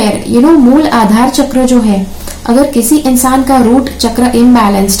समवेयर मूल आधार चक्र जो है, अगर किसी इंसान का रूट चक्र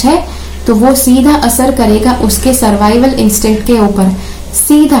इम्बैलेंस्ड है तो वो सीधा असर करेगा उसके सर्वाइवल इंस्टिंक्ट के ऊपर।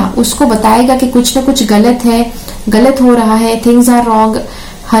 सीधा उसको बताएगा कि कुछ ना कुछ गलत है, गलत हो रहा है, थिंग्स आर रॉन्ग।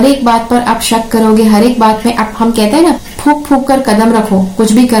 हर एक बात पर आप शक करोगे, हर एक बात में आप, हम कहते हैं ना, फूक फूक कर कदम रखो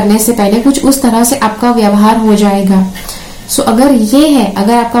कुछ भी करने से पहले, कुछ उस तरह से आपका व्यवहार हो जाएगा। सो अगर ये है,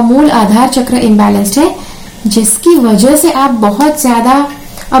 अगर आपका मूल आधार चक्र इम्बैलेंस्ड है जिसकी वजह से आप बहुत ज्यादा,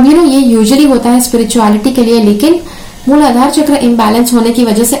 अब ये यूजुअली होता है स्पिरिचुअलिटी के लिए, लेकिन मूल आधार चक्र इम्बैलेंस होने की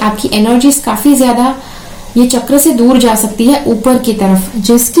वजह से आपकी एनर्जीज काफी ज्यादा ये चक्र से दूर जा सकती है ऊपर की तरफ,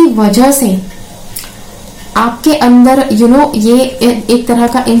 जिसकी वजह से आपके अंदर ये एक तरह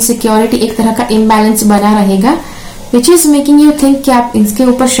का इनसिक्योरिटी, एक तरह का इम्बैलेंस बना रहेगा, which is making you think कि आप इसके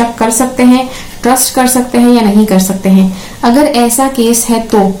ऊपर शक कर सकते हैं, ट्रस्ट कर सकते हैं या नहीं कर सकते हैं। अगर ऐसा केस है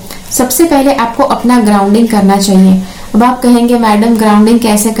तो सबसे पहले आपको अपना ग्राउंडिंग करना चाहिए। अब आप कहेंगे मैडम ग्राउंडिंग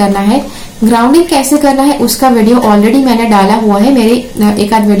कैसे करना है? ग्राउंडिंग कैसे करना है उसका वीडियो ऑलरेडी मैंने डाला हुआ है मेरे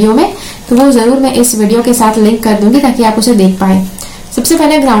एक आध वीडियो में, तो वो जरूर मैं इस वीडियो के साथ लिंक कर दूंगी ताकि आप उसे देख पाए। सबसे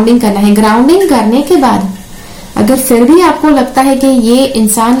पहले ग्राउंडिंग करना है। ग्राउंडिंग करने के बाद अगर फिर भी आपको लगता है कि ये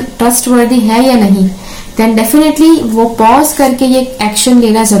इंसान ट्रस्टवर्दी है या नहीं, देन डेफिनेटली वो पॉज करके ये एक्शन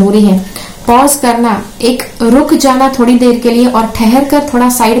लेना जरूरी है। पॉज करना, एक रुक जाना थोड़ी देर के लिए और ठहर कर थोड़ा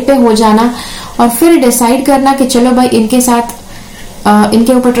साइड पे हो जाना और फिर डिसाइड करना कि चलो भाई इनके साथ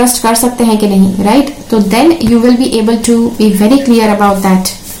इनके ऊपर ट्रस्ट कर सकते हैं कि नहीं, राइट? तो then you will be able to be very clear about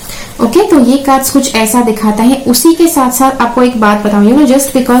that. Okay, तो ये कार्ड्स कुछ ऐसा दिखाता है। उसी के साथ साथ आपको एक बात बताऊं,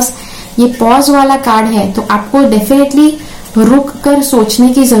 जस्ट बिकॉज ये पॉज वाला कार्ड है तो आपको डेफिनेटली रुक कर सोचने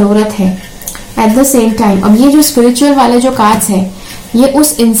की जरूरत है एट द सेम टाइम। अब ये जो स्पिरिचुअल वाले जो कार्ड्स है ये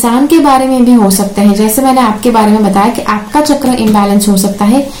उस इंसान के बारे में भी हो सकते हैं, जैसे मैंने आपके बारे में बताया कि आपका चक्र इम्बैलेंस हो सकता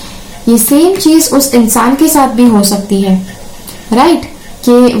है, ये सेम चीज उस इंसान के साथ भी हो सकती है, राइट?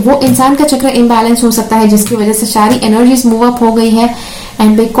 कि वो इंसान का चक्र इम्बैलेंस हो सकता है जिसकी वजह से सारी एनर्जीज मूव अप हो गई है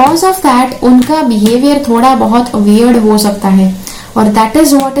एंड बिकॉज ऑफ दैट उनका बिहेवियर थोड़ा बहुत वियर्ड हो सकता है और that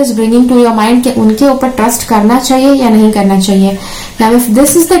is what is bringing to your mind कि उनके ऊपर ट्रस्ट करना चाहिए या नहीं करना चाहिए। Now if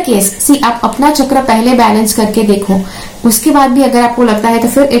this is the case, सी आप अपना चक्र पहले बैलेंस करके देखो, उसके बाद भी अगर आपको लगता है तो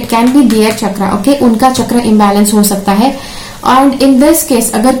फिर इट कैन बी देयर चक्र, ओके? उनका चक्र इम्बैलेंस हो सकता है एंड इन दिस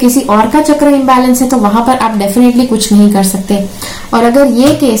केस अगर किसी और का चक्र इम्बैलेंस है तो वहां पर आप डेफिनेटली कुछ नहीं कर सकते। और अगर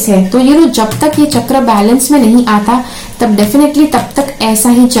ये केस है तो जब तक ये चक्र बैलेंस में नहीं आता तब डेफिनेटली तब तक ऐसा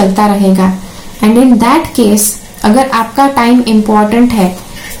ही चलता रहेगा। एंड इन दैट केस अगर आपका टाइम इम्पोर्टेंट है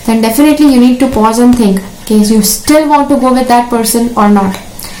then definitely you need to pause and think कि you still want to go with that person और नॉट।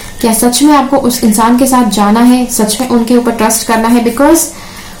 क्या सच में आपको उस इंसान के साथ जाना है, सच में उनके ऊपर ट्रस्ट करना है? बिकॉज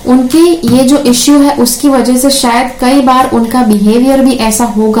उनके ये जो इश्यू है उसकी वजह से शायद कई बार उनका बिहेवियर भी ऐसा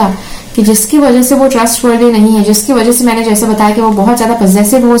होगा कि जिसकी वजह से वो ट्रस्टवर्दी नहीं है, जिसकी वजह से मैंने जैसे बताया कि वो बहुत ज्यादा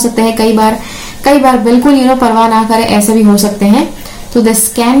पॉजेसिव हो सकते हैं, कई बार बिल्कुल परवाह ना करे, ऐसे भी हो सकते हैं। तो this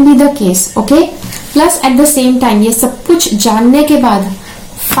can be the case, okay? Plus eight the same time ये सब कुछ जानने के बाद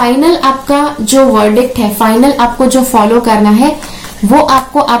फाइनल आपका जो वर्डिक्ट है, फाइनल आपको जो फॉलो करना है वो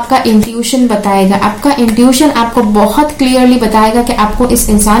आपको आपका इंट्यूशन बताएगा। आपका इंट्यूशन आपको बहुत क्लियरली बताएगा कि आपको इस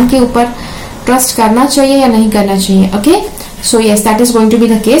इंसान के ऊपर ट्रस्ट करना चाहिए या नहीं करना चाहिए, okay? So yes, that is going to be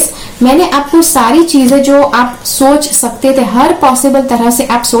the case. मैंने आपको सारी चीजें जो आप सोच सकते थे, हर पॉसिबल तरह से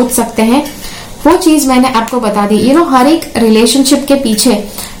आप सोच सकते हैं, वो चीज मैंने आपको बता दी। हर एक रिलेशनशिप के पीछे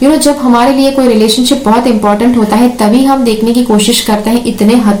जब हमारे लिए कोई रिलेशनशिप बहुत इंपॉर्टेंट होता है तभी हम देखने की कोशिश करते हैं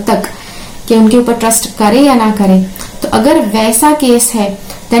इतने हद तक कि उनके ऊपर ट्रस्ट करें या ना करें। तो अगर वैसा केस है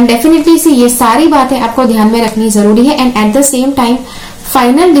देन डेफिनेटली से ये सारी बातें आपको ध्यान में रखनी जरूरी है and eight the same time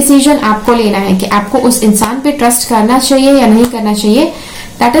final decision आपको लेना है कि आपको उस इंसान पे ट्रस्ट करना चाहिए या नहीं करना चाहिए।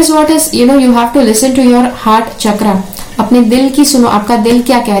 That is what is you have to listen to your heart चक्रा। अपने दिल की सुनो, आपका दिल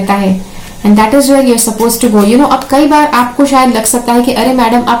क्या कहता है and that is where you are suppose to go. अब कई बार आपको शायद लग सकता है कि अरे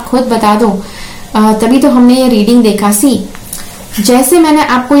मैडम आप खुद बता दो, तभी तो हमने ये रीडिंग देखा। सी जैसे मैंने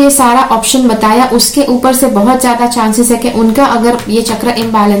आपको ये सारा ऑप्शन बताया उसके ऊपर से बहुत ज्यादा चांसेस है कि उनका अगर ये चक्र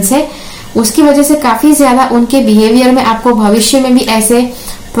इम्बैलेंस है उसकी वजह से काफी ज्यादा उनके बिहेवियर में आपको भविष्य में भी ऐसे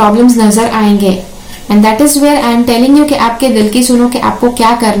प्रॉब्लम्स नजर आएंगे and that is where I am telling you कि आपके दिल की सुनो कि आपको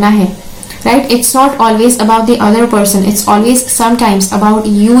क्या करना है, right? It's not always about the other person, it's always sometimes about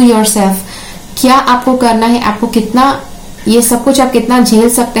you yourself. क्या आपको करना है, आपको कितना, ये सब कुछ आप कितना झेल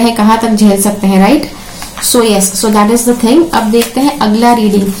सकते हैं, कहाँ तक झेल सकते हैं, right? So yes, so that is the thing. अब देखते हैं अगला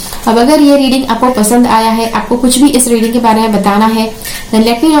रीडिंग। अब अगर ये रीडिंग आपको पसंद आया है, आपको कुछ भी इस रीडिंग के बारे में बताना है, then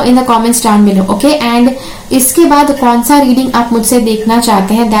let me know in the comments down below, okay. And इसके बाद कौन सा रीडिंग आप मुझसे देखना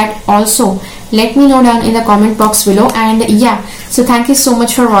चाहते हैं, that also let me know down in the comment box below. And या so thank you so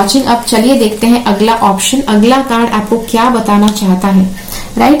much for watching. अब चलिए देखते हैं अगला ऑप्शन, अगला कार्ड आपको क्या बताना चाहता है,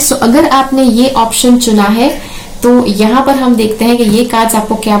 राइट। सो अगर आपने ये ऑप्शन चुना है तो यहाँ पर हम देखते हैं कि ये कार्ड्स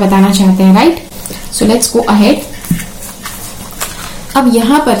आपको क्या बताना चाहते हैं, right. So let's go ahead. अब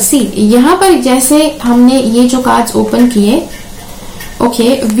यहाँ पर सी, यहाँ पर जैसे हमने ये जो कार्ड्स ओपन किए, ओके,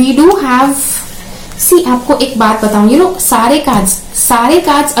 वी डू हैव, सी आपको एक बात बताऊं, यू नो सारे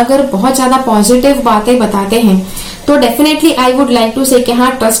कार्ड्स अगर बहुत ज्यादा पॉजिटिव बातें बताते हैं तो definitely I would like to से कि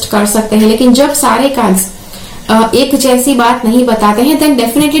हाँ ट्रस्ट कर सकते हैं। लेकिन जब सारे कार्ड्स एक जैसी बात नहीं बताते हैं, then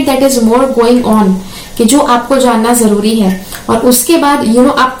definitely that is more going on, कि जो आपको जानना जरूरी है। और उसके बाद यू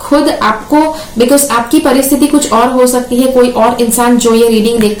नो आप खुद आपको, बिकॉज आपकी परिस्थिति कुछ और हो सकती है, कोई और इंसान जो ये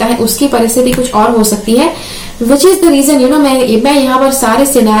रीडिंग देखता है उसकी परिस्थिति कुछ और हो सकती है, which is the reason, you know मैं यहाँ पर सारे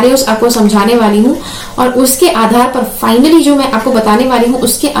सिनेरियोस आपको समझाने वाली हूँ और उसके आधार पर फाइनली जो मैं आपको बताने वाली हूँ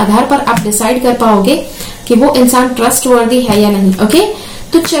उसके आधार पर आप डिसाइड कर पाओगे कि वो इंसान ट्रस्ट वर्दी है या नहीं, ओके।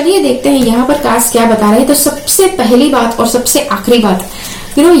 तो चलिए देखते हैं यहाँ पर कार्ड्स क्या बता रहे हैं। तो सबसे पहली बात और सबसे आखिरी बात,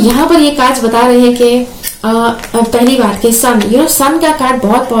 यू नो यहाँ पर ये कार्ड्स बता रहे हैं कि पहली बात कि सन, यू नो सन का कार्ड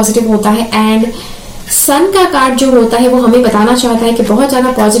बहुत पॉजिटिव होता है। एंड सन का कार्ड जो होता है वो हमें बताना चाहता है कि बहुत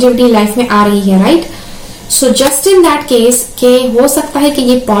ज्यादा पॉजिटिविटी लाइफ में आ रही है, right. So just in that case के हो सकता है कि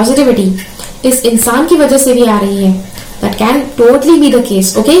ये पॉजिटिविटी इस इंसान की वजह से भी आ रही है, that can totally be the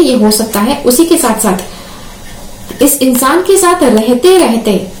case, okay. ये हो सकता है। उसी के साथ साथ इस इंसान के साथ रहते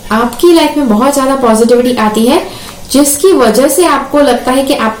रहते आपकी लाइफ में बहुत ज्यादा पॉजिटिविटी आती है, जिसकी वजह से आपको लगता है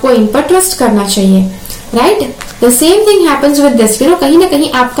कि आपको इन पर ट्रस्ट करना चाहिए, right. The same thing happens with this, you know कहीं ना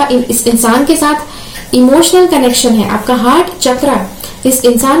कहीं आपका इस इंसान के साथ इमोशनल कनेक्शन है, आपका हार्ट चक्र इस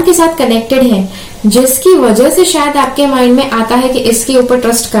इंसान के साथ कनेक्टेड है, जिसकी वजह से शायद आपके माइंड में आता है कि इसके ऊपर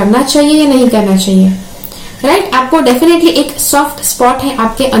ट्रस्ट करना चाहिए या नहीं करना चाहिए, राइट। आपको डेफिनेटली एक सॉफ्ट स्पॉट है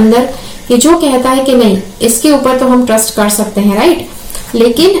आपके अंदर कि जो कहता है कि नहीं इसके ऊपर तो हम ट्रस्ट कर सकते हैं, राइट।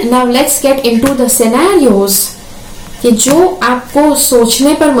 लेकिन now let's get into the scenarios कि जो आपको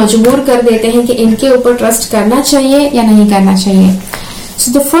सोचने पर मजबूर कर देते हैं कि इनके ऊपर ट्रस्ट करना चाहिए या नहीं करना चाहिए।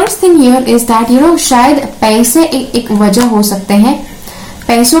 So the first thing here is that, you know शायद पैसे एक वजह हो सकते हैं,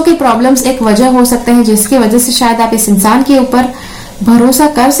 पैसों के प्रॉब्लम्स एक वजह हो सकते हैं, जिसकी वजह से शायद आप इस इंसान के ऊपर भरोसा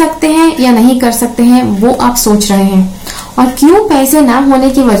कर सकते हैं या नहीं कर सकते हैं, वो आप सोच रहे हैं। और क्यों पैसे ना होने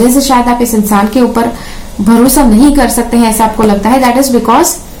की वजह से शायद आप इस इंसान के ऊपर भरोसा नहीं कर सकते हैं, ऐसा आपको लगता है, दैट इज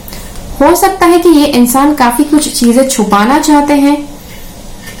बिकॉज हो सकता है कि ये इंसान काफी कुछ चीजें छुपाना चाहते हैं,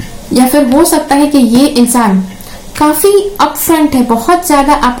 या फिर हो सकता है कि ये इंसान काफी अपफ्रंट है, बहुत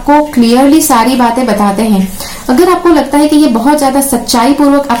ज्यादा आपको क्लियरली सारी बातें बताते हैं। अगर आपको लगता है कि ये बहुत ज्यादा सच्चाई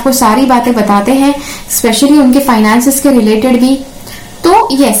पूर्वक आपको सारी बातें बताते हैं, स्पेशली उनके फाइनेंसेस के रिलेटेड भी, तो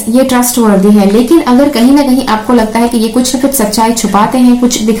यस ये ट्रस्ट वर्दी है। लेकिन अगर कहीं ना कहीं आपको लगता है कि ये कुछ न कुछ सच्चाई छुपाते हैं,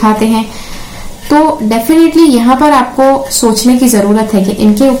 कुछ दिखाते हैं, तो डेफिनेटली यहाँ पर आपको सोचने की जरूरत है कि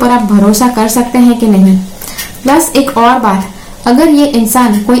इनके ऊपर आप भरोसा कर सकते हैं कि नहीं। प्लस एक और बात, अगर ये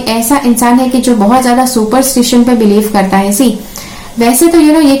इंसान कोई ऐसा इंसान है कि जो बहुत ज्यादा सुपरस्टिशन पे बिलीव करता है, सी वैसे तो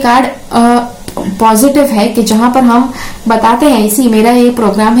यू नो ये कार्ड पॉजिटिव है कि जहां पर हम बताते हैं, इसी मेरा ये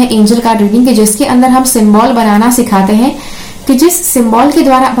प्रोग्राम है एंजल कार्ड रीडिंग के, जिसके अंदर हम सिंबल बनाना सिखाते हैं कि जिस सिंबल के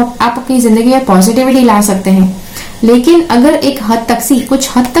द्वारा आप अपनी जिंदगी में पॉजिटिविटी ला सकते हैं। लेकिन अगर एक हद तक सी कुछ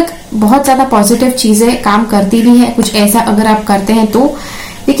हद तक बहुत ज्यादा पॉजिटिव चीजें काम करती भी है, कुछ ऐसा अगर आप करते हैं तो,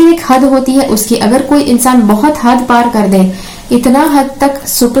 लेकिन एक हद होती है उसकी। अगर कोई इंसान बहुत हद पार कर दे, इतना हद तक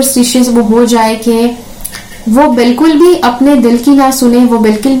सुपरस्टिशियस वो हो जाए कि वो बिल्कुल भी अपने दिल की ना सुने, वो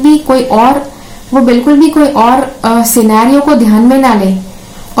बिल्कुल भी कोई और सिनेरियो को ध्यान में ना ले,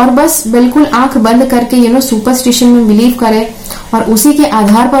 और बस बिल्कुल आंख बंद करके यू नो सुपरस्टिशन में बिलीव करे और उसी के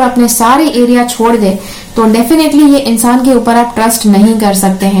आधार पर अपने सारे एरिया छोड़ दे, तो डेफिनेटली ये इंसान के ऊपर आप ट्रस्ट नहीं कर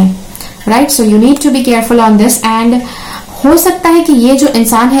सकते हैं, right. So you need to be careful on this. And हो सकता है कि ये जो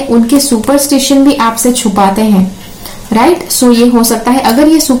इंसान है उनके सुपरस्टिशन भी आपसे छुपाते हैं, राइट। सो ये हो सकता है, अगर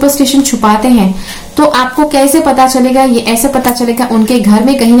ये सुपरस्टिशन छुपाते हैं तो आपको कैसे पता चलेगा, ये ऐसे पता चलेगा उनके घर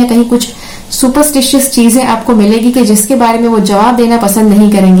में कहीं ना कहीं कुछ सुपरस्टिशियस चीजें आपको मिलेगी कि जिसके बारे में वो जवाब देना पसंद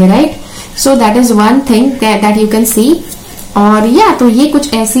नहीं करेंगे, right. So that is one thing that you can see. और या तो ये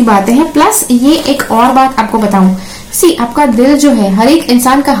कुछ ऐसी बातें हैं। प्लस ये एक और बात आपको बताऊं, सी आपका दिल जो है, हर एक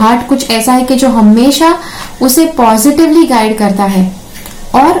इंसान का हार्ट कुछ ऐसा है कि जो हमेशा उसे पॉजिटिवली गाइड करता है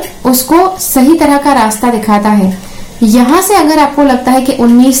और उसको सही तरह का रास्ता दिखाता है। यहाँ से अगर आपको लगता है कि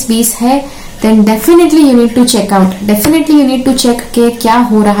 19-20 है, then definitely you need to check out, definitely you need to check के क्या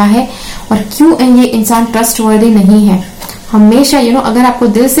हो रहा है और क्यों ये इंसान ट्रस्टवर्दी नहीं है। हमेशा अगर आपको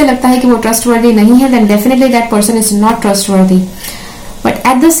दिल से लगता है कि वो ट्रस्टवर्दी नहीं है, then definitely that person is not trustworthy. But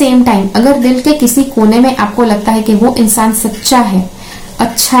at the same time अगर दिल के किसी कोने में आपको लगता है कि वो इंसान सच्चा है,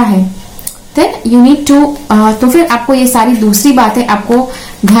 अच्छा है, देन यू नीड टू, तो फिर आपको ये सारी दूसरी बातें आपको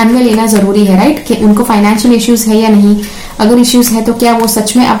ध्यान में लेना जरूरी है, राइट? कि उनको फाइनेंशियल इश्यूज है या नहीं, अगर इश्यूज है तो क्या वो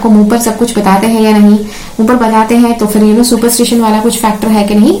सच में आपको मुंह पर सब कुछ बताते हैं या नहीं, मुंह पर बताते हैं तो फिर सुपरस्टिशन वाला कुछ फैक्टर है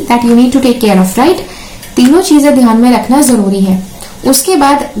कि नहीं, that you need to take care of, right? तीनों चीजें ध्यान में रखना जरूरी है। उसके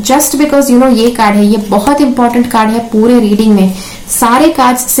बाद जस्ट बिकॉज ये कार्ड है, ये बहुत इंपॉर्टेंट कार्ड है पूरे रीडिंग में। सारे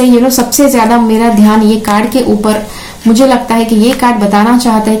कार्ड से सबसे ज्यादा मेरा ध्यान ये कार्ड के ऊपर, मुझे लगता है कि ये कार्ड बताना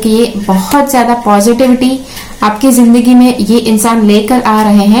चाहता है कि ये बहुत ज्यादा पॉजिटिविटी आपकी जिंदगी में ये इंसान लेकर आ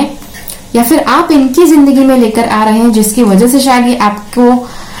रहे हैं, या फिर आप इनकी जिंदगी में लेकर आ रहे हैं, जिसकी वजह से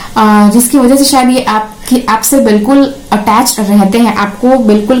शायद ये आपसे बिल्कुल अटैच रहते हैं, आपको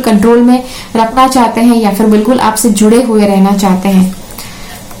बिल्कुल कंट्रोल में रखना चाहते हैं, या फिर बिल्कुल आपसे जुड़े हुए रहना चाहते हैं।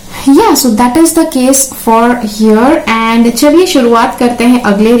 या so that is the case for here. And चलिए शुरुआत करते हैं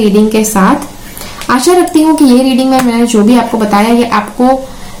अगले रीडिंग के साथ। आशा रखती हूँ कि ये रीडिंग में मैंने जो भी आपको बताया ये आपको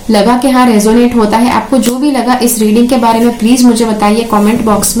लगा कि हाँ रेजोनेट होता है। आपको जो भी लगा इस रीडिंग के बारे में प्लीज मुझे बताइए कमेंट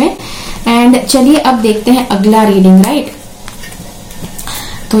बॉक्स में। एंड चलिए अब देखते हैं अगला रीडिंग, राइट?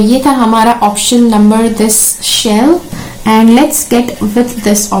 तो ये था हमारा option number this shell, and let's get with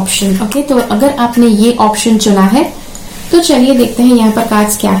this option. Okay, तो अगर आपने ये ऑप्शन चुना है तो चलिए देखते हैं यहाँ पर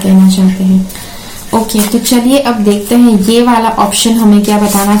कार्ड्स क्या कहना चाहते हैं। ओके, तो चलिए अब देखते हैं ये वाला ऑप्शन हमें क्या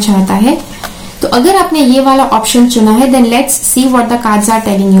बताना चाहता है। तो अगर आपने ये वाला ऑप्शन चुना है then let's see what the cards are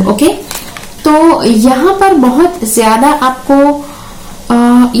telling you. Okay, तो यहाँ पर बहुत ज्यादा आपको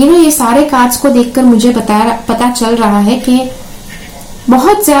ये सारे कार्ड्स को देखकर मुझे पता चल रहा है कि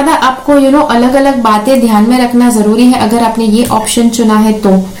बहुत ज्यादा आपको अलग अलग बातें ध्यान में रखना जरूरी है अगर आपने ये ऑप्शन चुना है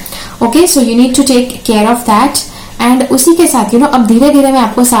तो। Okay, so you need to take care of that. And उसी के साथ अब धीरे धीरे मैं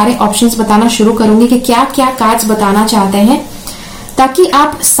आपको सारे ऑप्शंस बताना शुरू करूंगी कि क्या क्या कार्ड्स बताना चाहते हैं, ताकि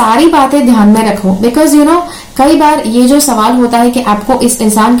आप सारी बातें ध्यान में रखो। बिकॉज कई बार ये जो सवाल होता है कि आपको इस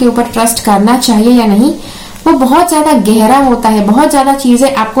इंसान के ऊपर ट्रस्ट करना चाहिए या नहीं, वो बहुत ज्यादा गहरा होता है। बहुत ज्यादा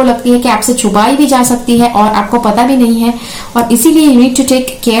चीजें आपको लगती है कि आपसे छुपाई भी जा सकती है और आपको पता भी नहीं है, और इसीलिए you need to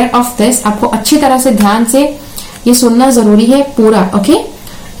take care of this. आपको अच्छी तरह से ध्यान से ये सुनना जरूरी है पूरा। ओके,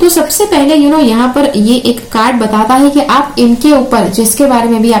 तो सबसे पहले यहाँ पर ये एक कार्ड बताता है कि आप इनके ऊपर, जिसके बारे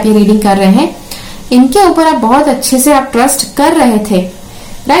में भी आप ये रीडिंग कर रहे हैं, इनके ऊपर आप बहुत अच्छे से आप ट्रस्ट कर रहे थे,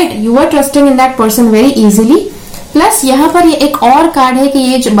 right? You are trusting in that person very easily. Plus यहाँ पर ये एक और कार्ड है कि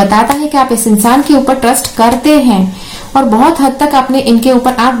ये जो बताता है कि आप इस इंसान के ऊपर ट्रस्ट करते हैं, और बहुत हद तक आपने इनके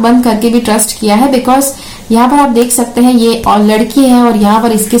ऊपर आंख बंद करके भी ट्रस्ट किया है। बिकॉज यहाँ पर आप देख सकते हैं ये और लड़की है और यहाँ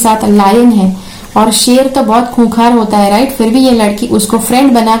पर इसके साथ लायन है, और शेर तो बहुत खूंखार होता है, राइट? फिर भी ये लड़की उसको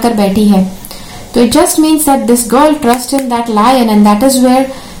फ्रेंड बनाकर बैठी है। तो it just means that this girl trust in that lion, and that is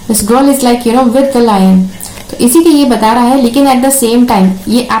where this girl is like with the lion. तो इसीलिए ये बता रहा है, लेकिन एट द सेम टाइम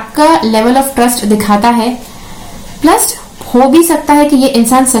ये आपका लेवल ऑफ ट्रस्ट दिखाता है। प्लस हो भी सकता है कि ये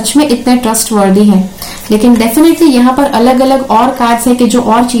इंसान सच में इतने ट्रस्ट वर्दी है, लेकिन डेफिनेटली यहाँ पर अलग अलग और कार्ड्स है कि जो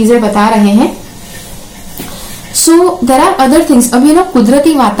और चीजें बता रहे हैं। So there are other things. अब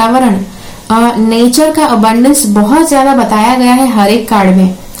कुदरती वातावरण, नेचर का अबंडेंस बहुत ज्यादा बताया गया है हर एक कार्ड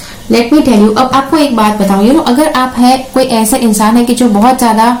में। लेट मी टेल यू, अब आपको एक बात बताऊं, अगर आप है कोई ऐसा इंसान है कि जो बहुत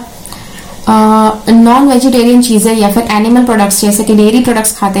ज्यादा नॉन वेजिटेरियन चीजें या फिर एनिमल प्रोडक्ट्स जैसे कि डेयरी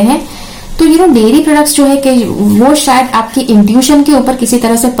प्रोडक्ट्स खाते हैं, तो डेयरी प्रोडक्ट्स जो है कि वो शायद आपकी इंट्यूशन के ऊपर किसी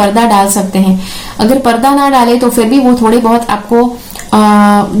तरह से पर्दा डाल सकते हैं। अगर पर्दा ना डाले तो फिर भी वो थोड़े बहुत आपको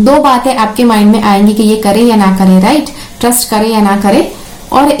दो बातें आपके माइंड में आएंगी कि ये करे या ना करे, राइट? ट्रस्ट करे या ना करे।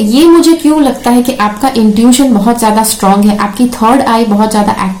 और ये मुझे क्यों लगता है कि आपका इंट्यूशन बहुत ज्यादा स्ट्रांग है, आपकी थर्ड आई बहुत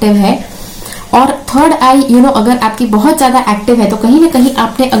ज्यादा एक्टिव है। और थर्ड आई अगर आपकी बहुत ज्यादा एक्टिव है तो कहीं ना कहीं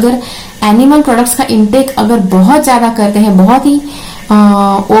आपने अगर एनिमल प्रोडक्ट्स का इंटेक अगर बहुत ज्यादा करते हैं, बहुत ही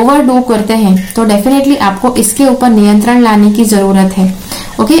ओवरडू करते हैं, तो डेफिनेटली आपको इसके ऊपर नियंत्रण लाने की जरूरत है।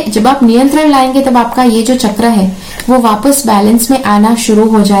 ओके, जब आप नियंत्रण लाएंगे तब आपका ये जो चक्र है वो वापस बैलेंस में आना शुरू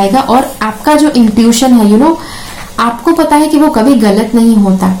हो जाएगा, और आपका जो इंट्यूशन है आपको पता है कि वो कभी गलत नहीं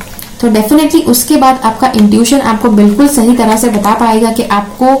होता। तो डेफिनेटली उसके बाद आपका इंट्यूशन आपको बिल्कुल सही तरह से बता पाएगा कि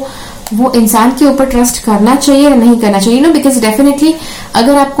आपको वो इंसान के ऊपर ट्रस्ट करना चाहिए या नहीं करना चाहिए। बिकॉज डेफिनेटली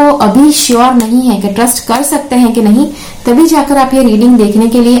अगर आपको अभी श्योर नहीं है कि ट्रस्ट कर सकते हैं कि नहीं, तभी जाकर आप ये रीडिंग देखने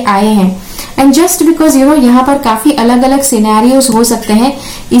के लिए आए हैं। एंड जस्ट बिकॉज यहाँ पर काफी अलग अलग सिनेरियोस हो सकते हैं,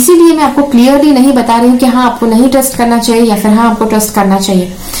 इसीलिए मैं आपको क्लियरली नहीं बता रही हूँ कि हाँ आपको नहीं ट्रस्ट करना चाहिए या फिर हाँ आपको ट्रस्ट करना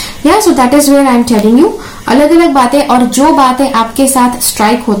चाहिए। सो that is where I am telling you अलग अलग बातें, और जो बातें आपके साथ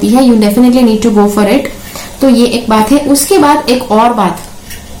स्ट्राइक होती है you definitely need to go for it. तो ये एक बात है। उसके बाद एक और बात,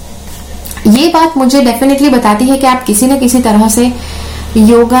 ये बात मुझे डेफिनेटली बताती है कि आप किसी न किसी तरह से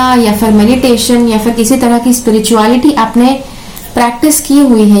योगा या फिर मेडिटेशन या फिर किसी तरह की स्पिरिचुअलिटी आपने प्रैक्टिस की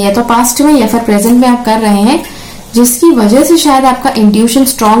हुई है, या तो पास्ट में या फिर प्रेजेंट में आप कर रहे हैं, जिसकी वजह से शायद आपका इंट्यूशन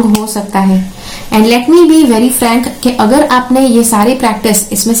स्ट्रांग हो सकता है। And let me be very Frank कि अगर आपने ये सारी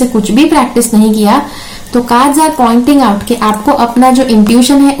प्रैक्टिस, इसमें से कुछ भी प्रैक्टिस नहीं किया, तो कार्ड्स आर पॉइंटिंग आउट कि आपको अपना जो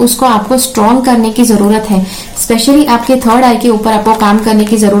इंट्यूशन है उसको आपको स्ट्रांग करने की जरूरत है। स्पेशली आपके थर्ड आई के ऊपर आपको काम करने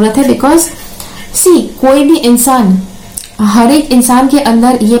की जरूरत है। बिकॉज सी, कोई भी इंसान, हर एक इंसान के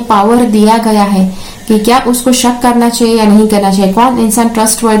अंदर ये पावर दिया गया है कि क्या उसको शक करना चाहिए या नहीं करना चाहिए, कौन इंसान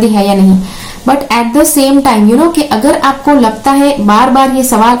ट्रस्टवर्दी है या नहीं। But at the same time you know कि अगर आपको लगता है, बार बार ये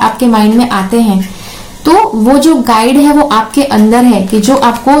सवाल आपके माइंड में आते हैं, तो वो जो गाइड है वो आपके अंदर है कि जो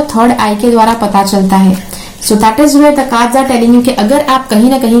आपको थर्ड आई के द्वारा पता चलता है। So that is where the cards are telling you कि अगर आप कहीं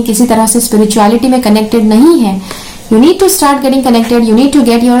ना कहीं किसी तरह से स्पिरिचुअलिटी में कनेक्टेड नहीं है, you need to start getting connected, you need to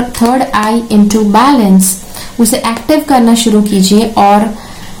get your third eye into balance. उसे एक्टिव करना शुरू कीजिए और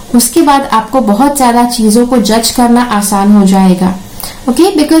उसके बाद आपको बहुत ज्यादा चीजों को जज करना आसान हो जाएगा। Okay,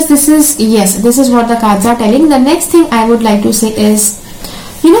 because this is what the cards are telling. The next thing I would like to say is,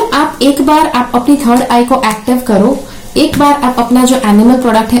 you know, आप एक बार आप अपनी थर्ड आई को एक्टिव करो, एक बार आप अपना जो एनिमल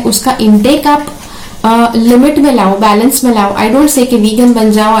प्रोडक्ट है उसका इनटेक आप लिमिट में लाओ, बैलेंस में लाओ। आई डोंट से कि वीगन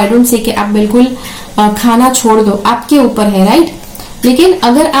बन जाओ, आई डोंट से कि आप बिल्कुल खाना छोड़ दो, आपके ऊपर है, राइट। लेकिन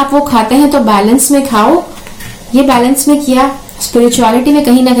अगर आप वो खाते हैं तो बैलेंस में खाओ। ये बैलेंस में किया, स्पिरिचुअलिटी में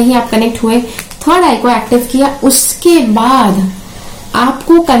कहीं ना कहीं आप कनेक्ट हुए, थर्ड आई को एक्टिव किया, उसके बाद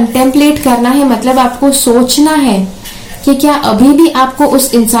आपको कंटेम्पलेट करना है, मतलब आपको सोचना है कि क्या अभी भी आपको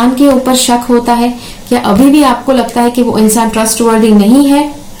उस इंसान के ऊपर शक होता है, क्या अभी भी आपको लगता है कि वो इंसान ट्रस्टवर्दी नहीं है।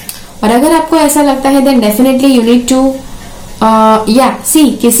 और अगर आपको ऐसा लगता है then definitely you need to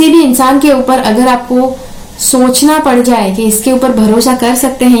किसी भी इंसान के ऊपर अगर आपको सोचना पड़ जाए कि इसके ऊपर भरोसा कर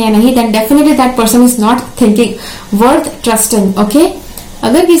सकते हैं या नहीं, then definitely that person is not thinking worth trusting. Okay,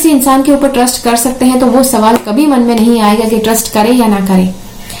 अगर किसी इंसान के ऊपर ट्रस्ट कर सकते हैं तो वो सवाल कभी मन में नहीं आएगा कि ट्रस्ट करे या ना करे,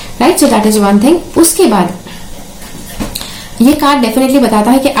 right. So that is one thing. उसके बाद ये कार्ड डेफिनेटली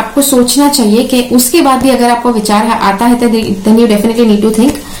बताता है कि आपको सोचना चाहिए कि उसके बाद भी अगर आपको विचार आता है तो then you definitely need to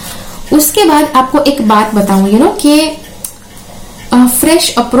think. उसके बाद आपको एक बात बताऊं, यू नो कि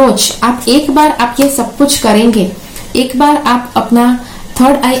फ्रेश अप्रोच, आप एक बार आप ये सब कुछ करेंगे, एक बार आप अपना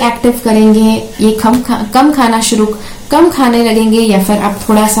थर्ड आई एक्टिव करेंगे, ये कम खाने लगेंगे, या फिर आप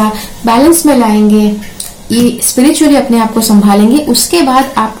थोड़ा सा बैलेंस में लाएंगे, ये स्पिरिचुअली अपने आप को संभालेंगे। उसके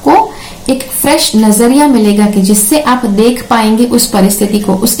बाद आपको एक फ्रेश नजरिया मिलेगा कि जिससे आप देख पाएंगे उस परिस्थिति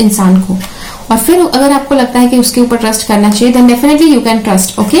को, उस इंसान को। और फिर अगर आपको लगता है कि उसके ऊपर ट्रस्ट करना चाहिए, then definitely you can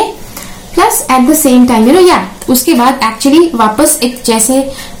trust. Okay, plus eight the same time you no उसके बाद एक्चुअली वापस एक जैसे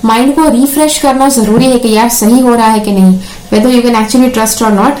माइंड को रिफ्रेश करना जरूरी है कि यार सही हो रहा है कि नहीं, whether you can actually trust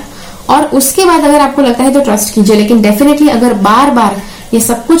और नॉट। और उसके बाद अगर आपको लगता है तो ट्रस्ट कीजिए, लेकिन डेफिनेटली अगर बार बार ये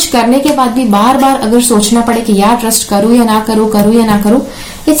सब कुछ करने के बाद भी बार बार अगर सोचना पड़े कि यार ट्रस्ट करूं या ना करूं,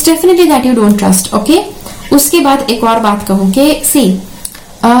 it's definitely that you don't trust. Okay, उसके बाद एक और बात कहूं कि सी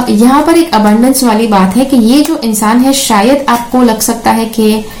यहाँ पर एक अबंडेंस वाली बात है कि ये जो इंसान है, शायद आपको लग सकता है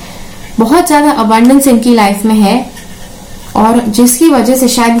कि बहुत ज्यादा अबंडेंस इनकी लाइफ में है, और जिसकी वजह से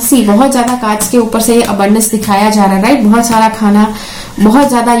शायद बहुत ज्यादा कार्ड्स के ऊपर से ये अबंडेंस दिखाया जा रहा है, राइट। बहुत सारा खाना, बहुत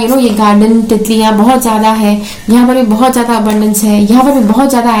ज्यादा यू नो ये गार्डन, तितलियां बहुत ज्यादा है, यहाँ पर भी बहुत ज्यादा अबंडेंस है, यहाँ पर भी बहुत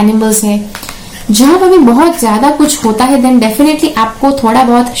ज्यादा एनिमल्स है, जहां पर भी बहुत ज्यादा कुछ होता है, देन डेफिनेटली आपको थोड़ा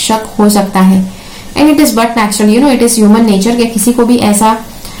बहुत शक हो सकता है। And it is but natural, you know it is human nature कि किसी को भी ऐसा,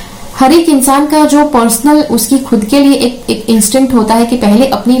 हर एक इंसान का जो पर्सनल उसकी खुद के लिए एक इंस्टिंक्ट होता है कि पहले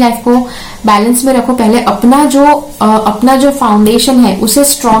अपनी लाइफ को बैलेंस में रखो, पहले अपना जो फाउंडेशन है उसे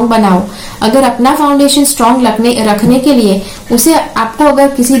स्ट्रांग बनाओ। अगर अपना फाउंडेशन स्ट्रांग रखने के लिए उसे आपको अगर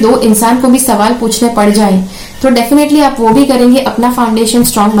किसी दो इंसान को भी सवाल पूछने पड़ जाए तो डेफिनेटली आप वो भी करेंगे अपना फाउंडेशन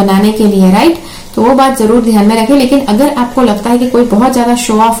स्ट्रांग बनाने के लिए, राइट। तो वो बात जरूर ध्यान में रखें। लेकिन अगर आपको लगता है कि कोई बहुत ज्यादा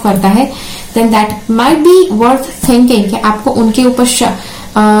शो ऑफ करता है, then that might be worth thinking कि आपको उनके ऊपर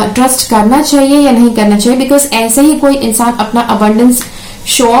ट्रस्ट करना चाहिए या नहीं करना चाहिए। बिकॉज ऐसे ही कोई इंसान अपना अबंडेंस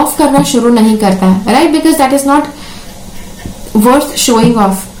शो ऑफ करना शुरू नहीं करता है, right, because that is not worth showing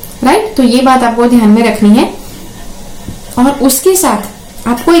off, right. तो ये बात आपको ध्यान में रखनी है। और उसके साथ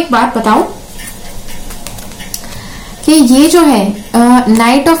आपको एक बात बताऊं कि ये जो है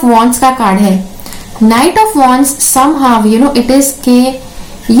नाइट ऑफ वॉन्ड्स का कार्ड है। Knight of wands somehow you know it is के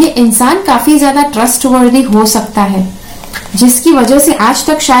ये इंसान काफी ज्यादा ट्रस्टवर्दी हो सकता है, जिसकी वजह से आज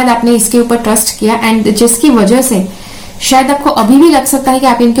तक शायद आपने इसके ऊपर ट्रस्ट किया, एंड जिसकी वजह से शायद आपको अभी भी लग सकता है कि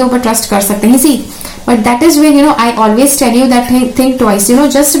आप इनके ऊपर ट्रस्ट कर सकते हैं। See, but that is where you know I always tell you that think twice, you know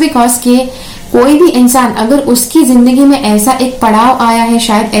just because के कोई भी इंसान अगर उसकी जिंदगी में ऐसा एक पड़ाव आया है,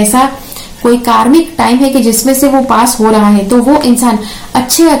 शायद ऐसा कोई कार्मिक टाइम है कि जिसमें से वो पास हो रहा है, तो वो इंसान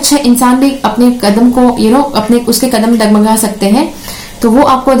अच्छे इंसान भी अपने कदम को अपने उसके कदम डगमगा सकते हैं। तो वो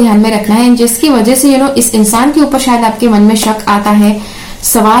आपको ध्यान में रखना है, जिसकी वजह से इस इंसान के ऊपर शायद आपके मन में शक आता है,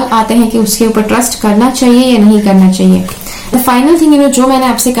 सवाल आते हैं कि उसके ऊपर ट्रस्ट करना चाहिए या नहीं करना चाहिए। द फाइनल थिंग जो मैंने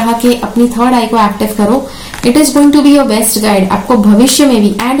आपसे कहा कि अपनी थर्ड आई को एक्टिव करो, it is going to be your best guide आपको भविष्य में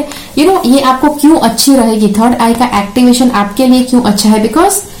भी। एंड ये आपको क्यों अच्छी रहेगी, थर्ड आई का एक्टिवेशन आपके लिए क्यों अच्छा है,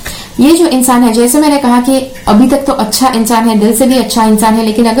 बिकॉज ये जो इंसान है, जैसे मैंने कहा कि अभी तक तो अच्छा इंसान है, दिल से भी अच्छा इंसान है,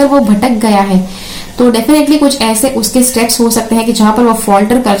 लेकिन अगर वो भटक गया है तो डेफिनेटली कुछ ऐसे उसके स्टेप्स हो सकते हैं कि जहां पर वो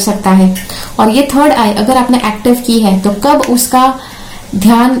फॉल्टर कर सकता है। और ये थर्ड आई अगर आपने एक्टिव की है तो कब उसका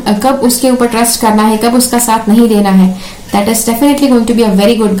ध्यान, कब उसके ऊपर ट्रस्ट करना है, कब उसका साथ नहीं देना है, that is definitely going to be a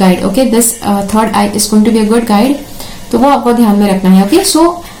very good guide. Okay, this third eye is going to be a good guide, तो वो आपको ध्यान में रखना है। ओके,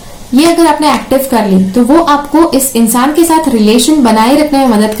 सो ये अगर आपने एक्टिव कर ली तो वो आपको इस इंसान के साथ रिलेशन बनाए रखने में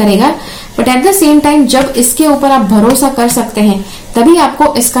मदद करेगा, but at the same time जब इसके ऊपर आप भरोसा कर सकते हैं तभी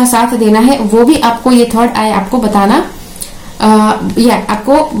आपको इसका साथ देना है, वो भी आपको ये थर्ड आई आपको बताना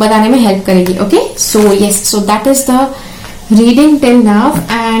आपको बताने में हेल्प करेगी। Okay, so yes, so that is the reading till now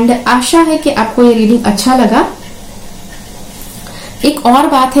and आशा है कि आपको ये रीडिंग अच्छा लगा। एक और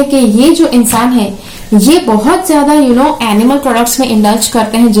बात है कि ये जो इंसान है ये बहुत ज्यादा एनिमल प्रोडक्ट्स में इंडल्ज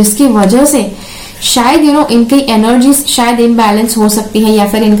करते हैं, जिसकी वजह से शायद इनकी एनर्जीज शायद इम्बैलेंस हो सकती है, या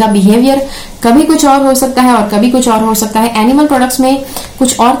फिर इनका बिहेवियर कभी कुछ और हो सकता है और कभी कुछ और हो सकता है। एनिमल प्रोडक्ट्स में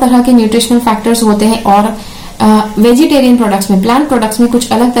कुछ और तरह के न्यूट्रिशनल फैक्टर्स होते हैं और वेजिटेरियन प्रोडक्ट्स में, प्लांट प्रोडक्ट्स में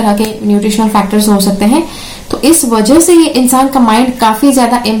कुछ अलग तरह के न्यूट्रिशनल फैक्टर्स हो सकते हैं। तो इस वजह से ये इंसान का माइंड काफी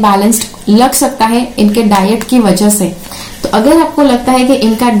ज्यादा इम्बैलेंस्ड लग सकता है इनके डाइट की वजह से। तो अगर आपको लगता है कि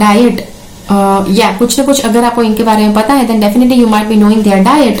इनका डाइट या कुछ न कुछ अगर आपको इनके बारे में पता है, then definitely you might be knowing their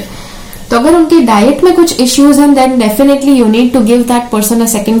diet. तो अगर उनकी डाइट में कुछ इश्यूज हैं, then definitely you need to give that person a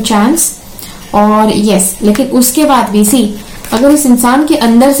second chance. और यस, लेकिन उसके बाद भी अगर इस इंसान के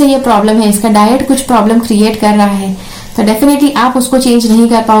अंदर से ये प्रॉब्लम है, इसका डाइट कुछ प्रॉब्लम क्रिएट कर रहा है, तो डेफिनेटली आप उसको चेंज नहीं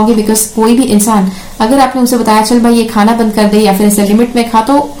कर पाओगे। बिकॉज कोई भी इंसान अगर आपने उसे बताया चल भाई ये खाना बंद कर दे या फिर इसे लिमिट में खा,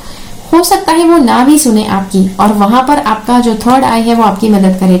 तो हो सकता है वो ना भी सुने आपकी, और वहां पर आपका जो थर्ड आई है वो आपकी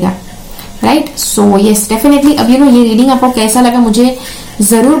मदद करेगा, राइट। सो यस, डेफिनेटली अब ये रीडिंग आपको कैसा लगा मुझे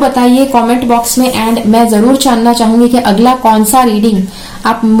जरूर बताइए कमेंट बॉक्स में। एंड मैं जरूर जानना चाहूंगी कि अगला कौन सा रीडिंग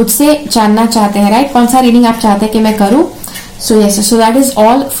आप मुझसे जानना चाहते हैं, राइट, कौन सा रीडिंग आप चाहते हैं कि मैं करूं। सो yes, so that is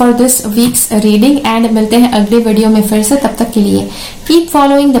all for this week's reading and मिलते हैं अगले वीडियो में फिर से। तब तक के लिए keep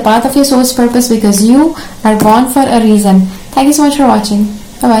following the path of your soul's purpose because you are born for a reason. Thank you so much for watching,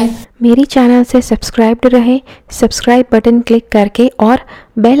 bye bye. मेरी चैनल से सब्सक्राइब्ड रहे, सब्सक्राइब बटन क्लिक करके और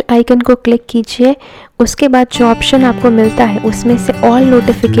बेल आइकन को क्लिक कीजिए। उसके बाद जो ऑप्शन आपको मिलता है उसमें से ऑल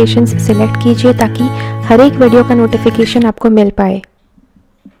नोटिफिकेशंस सिलेक्ट कीजिए ताकि हर एक वीडियो का नोटिफिकेशन आपको मिल पाए।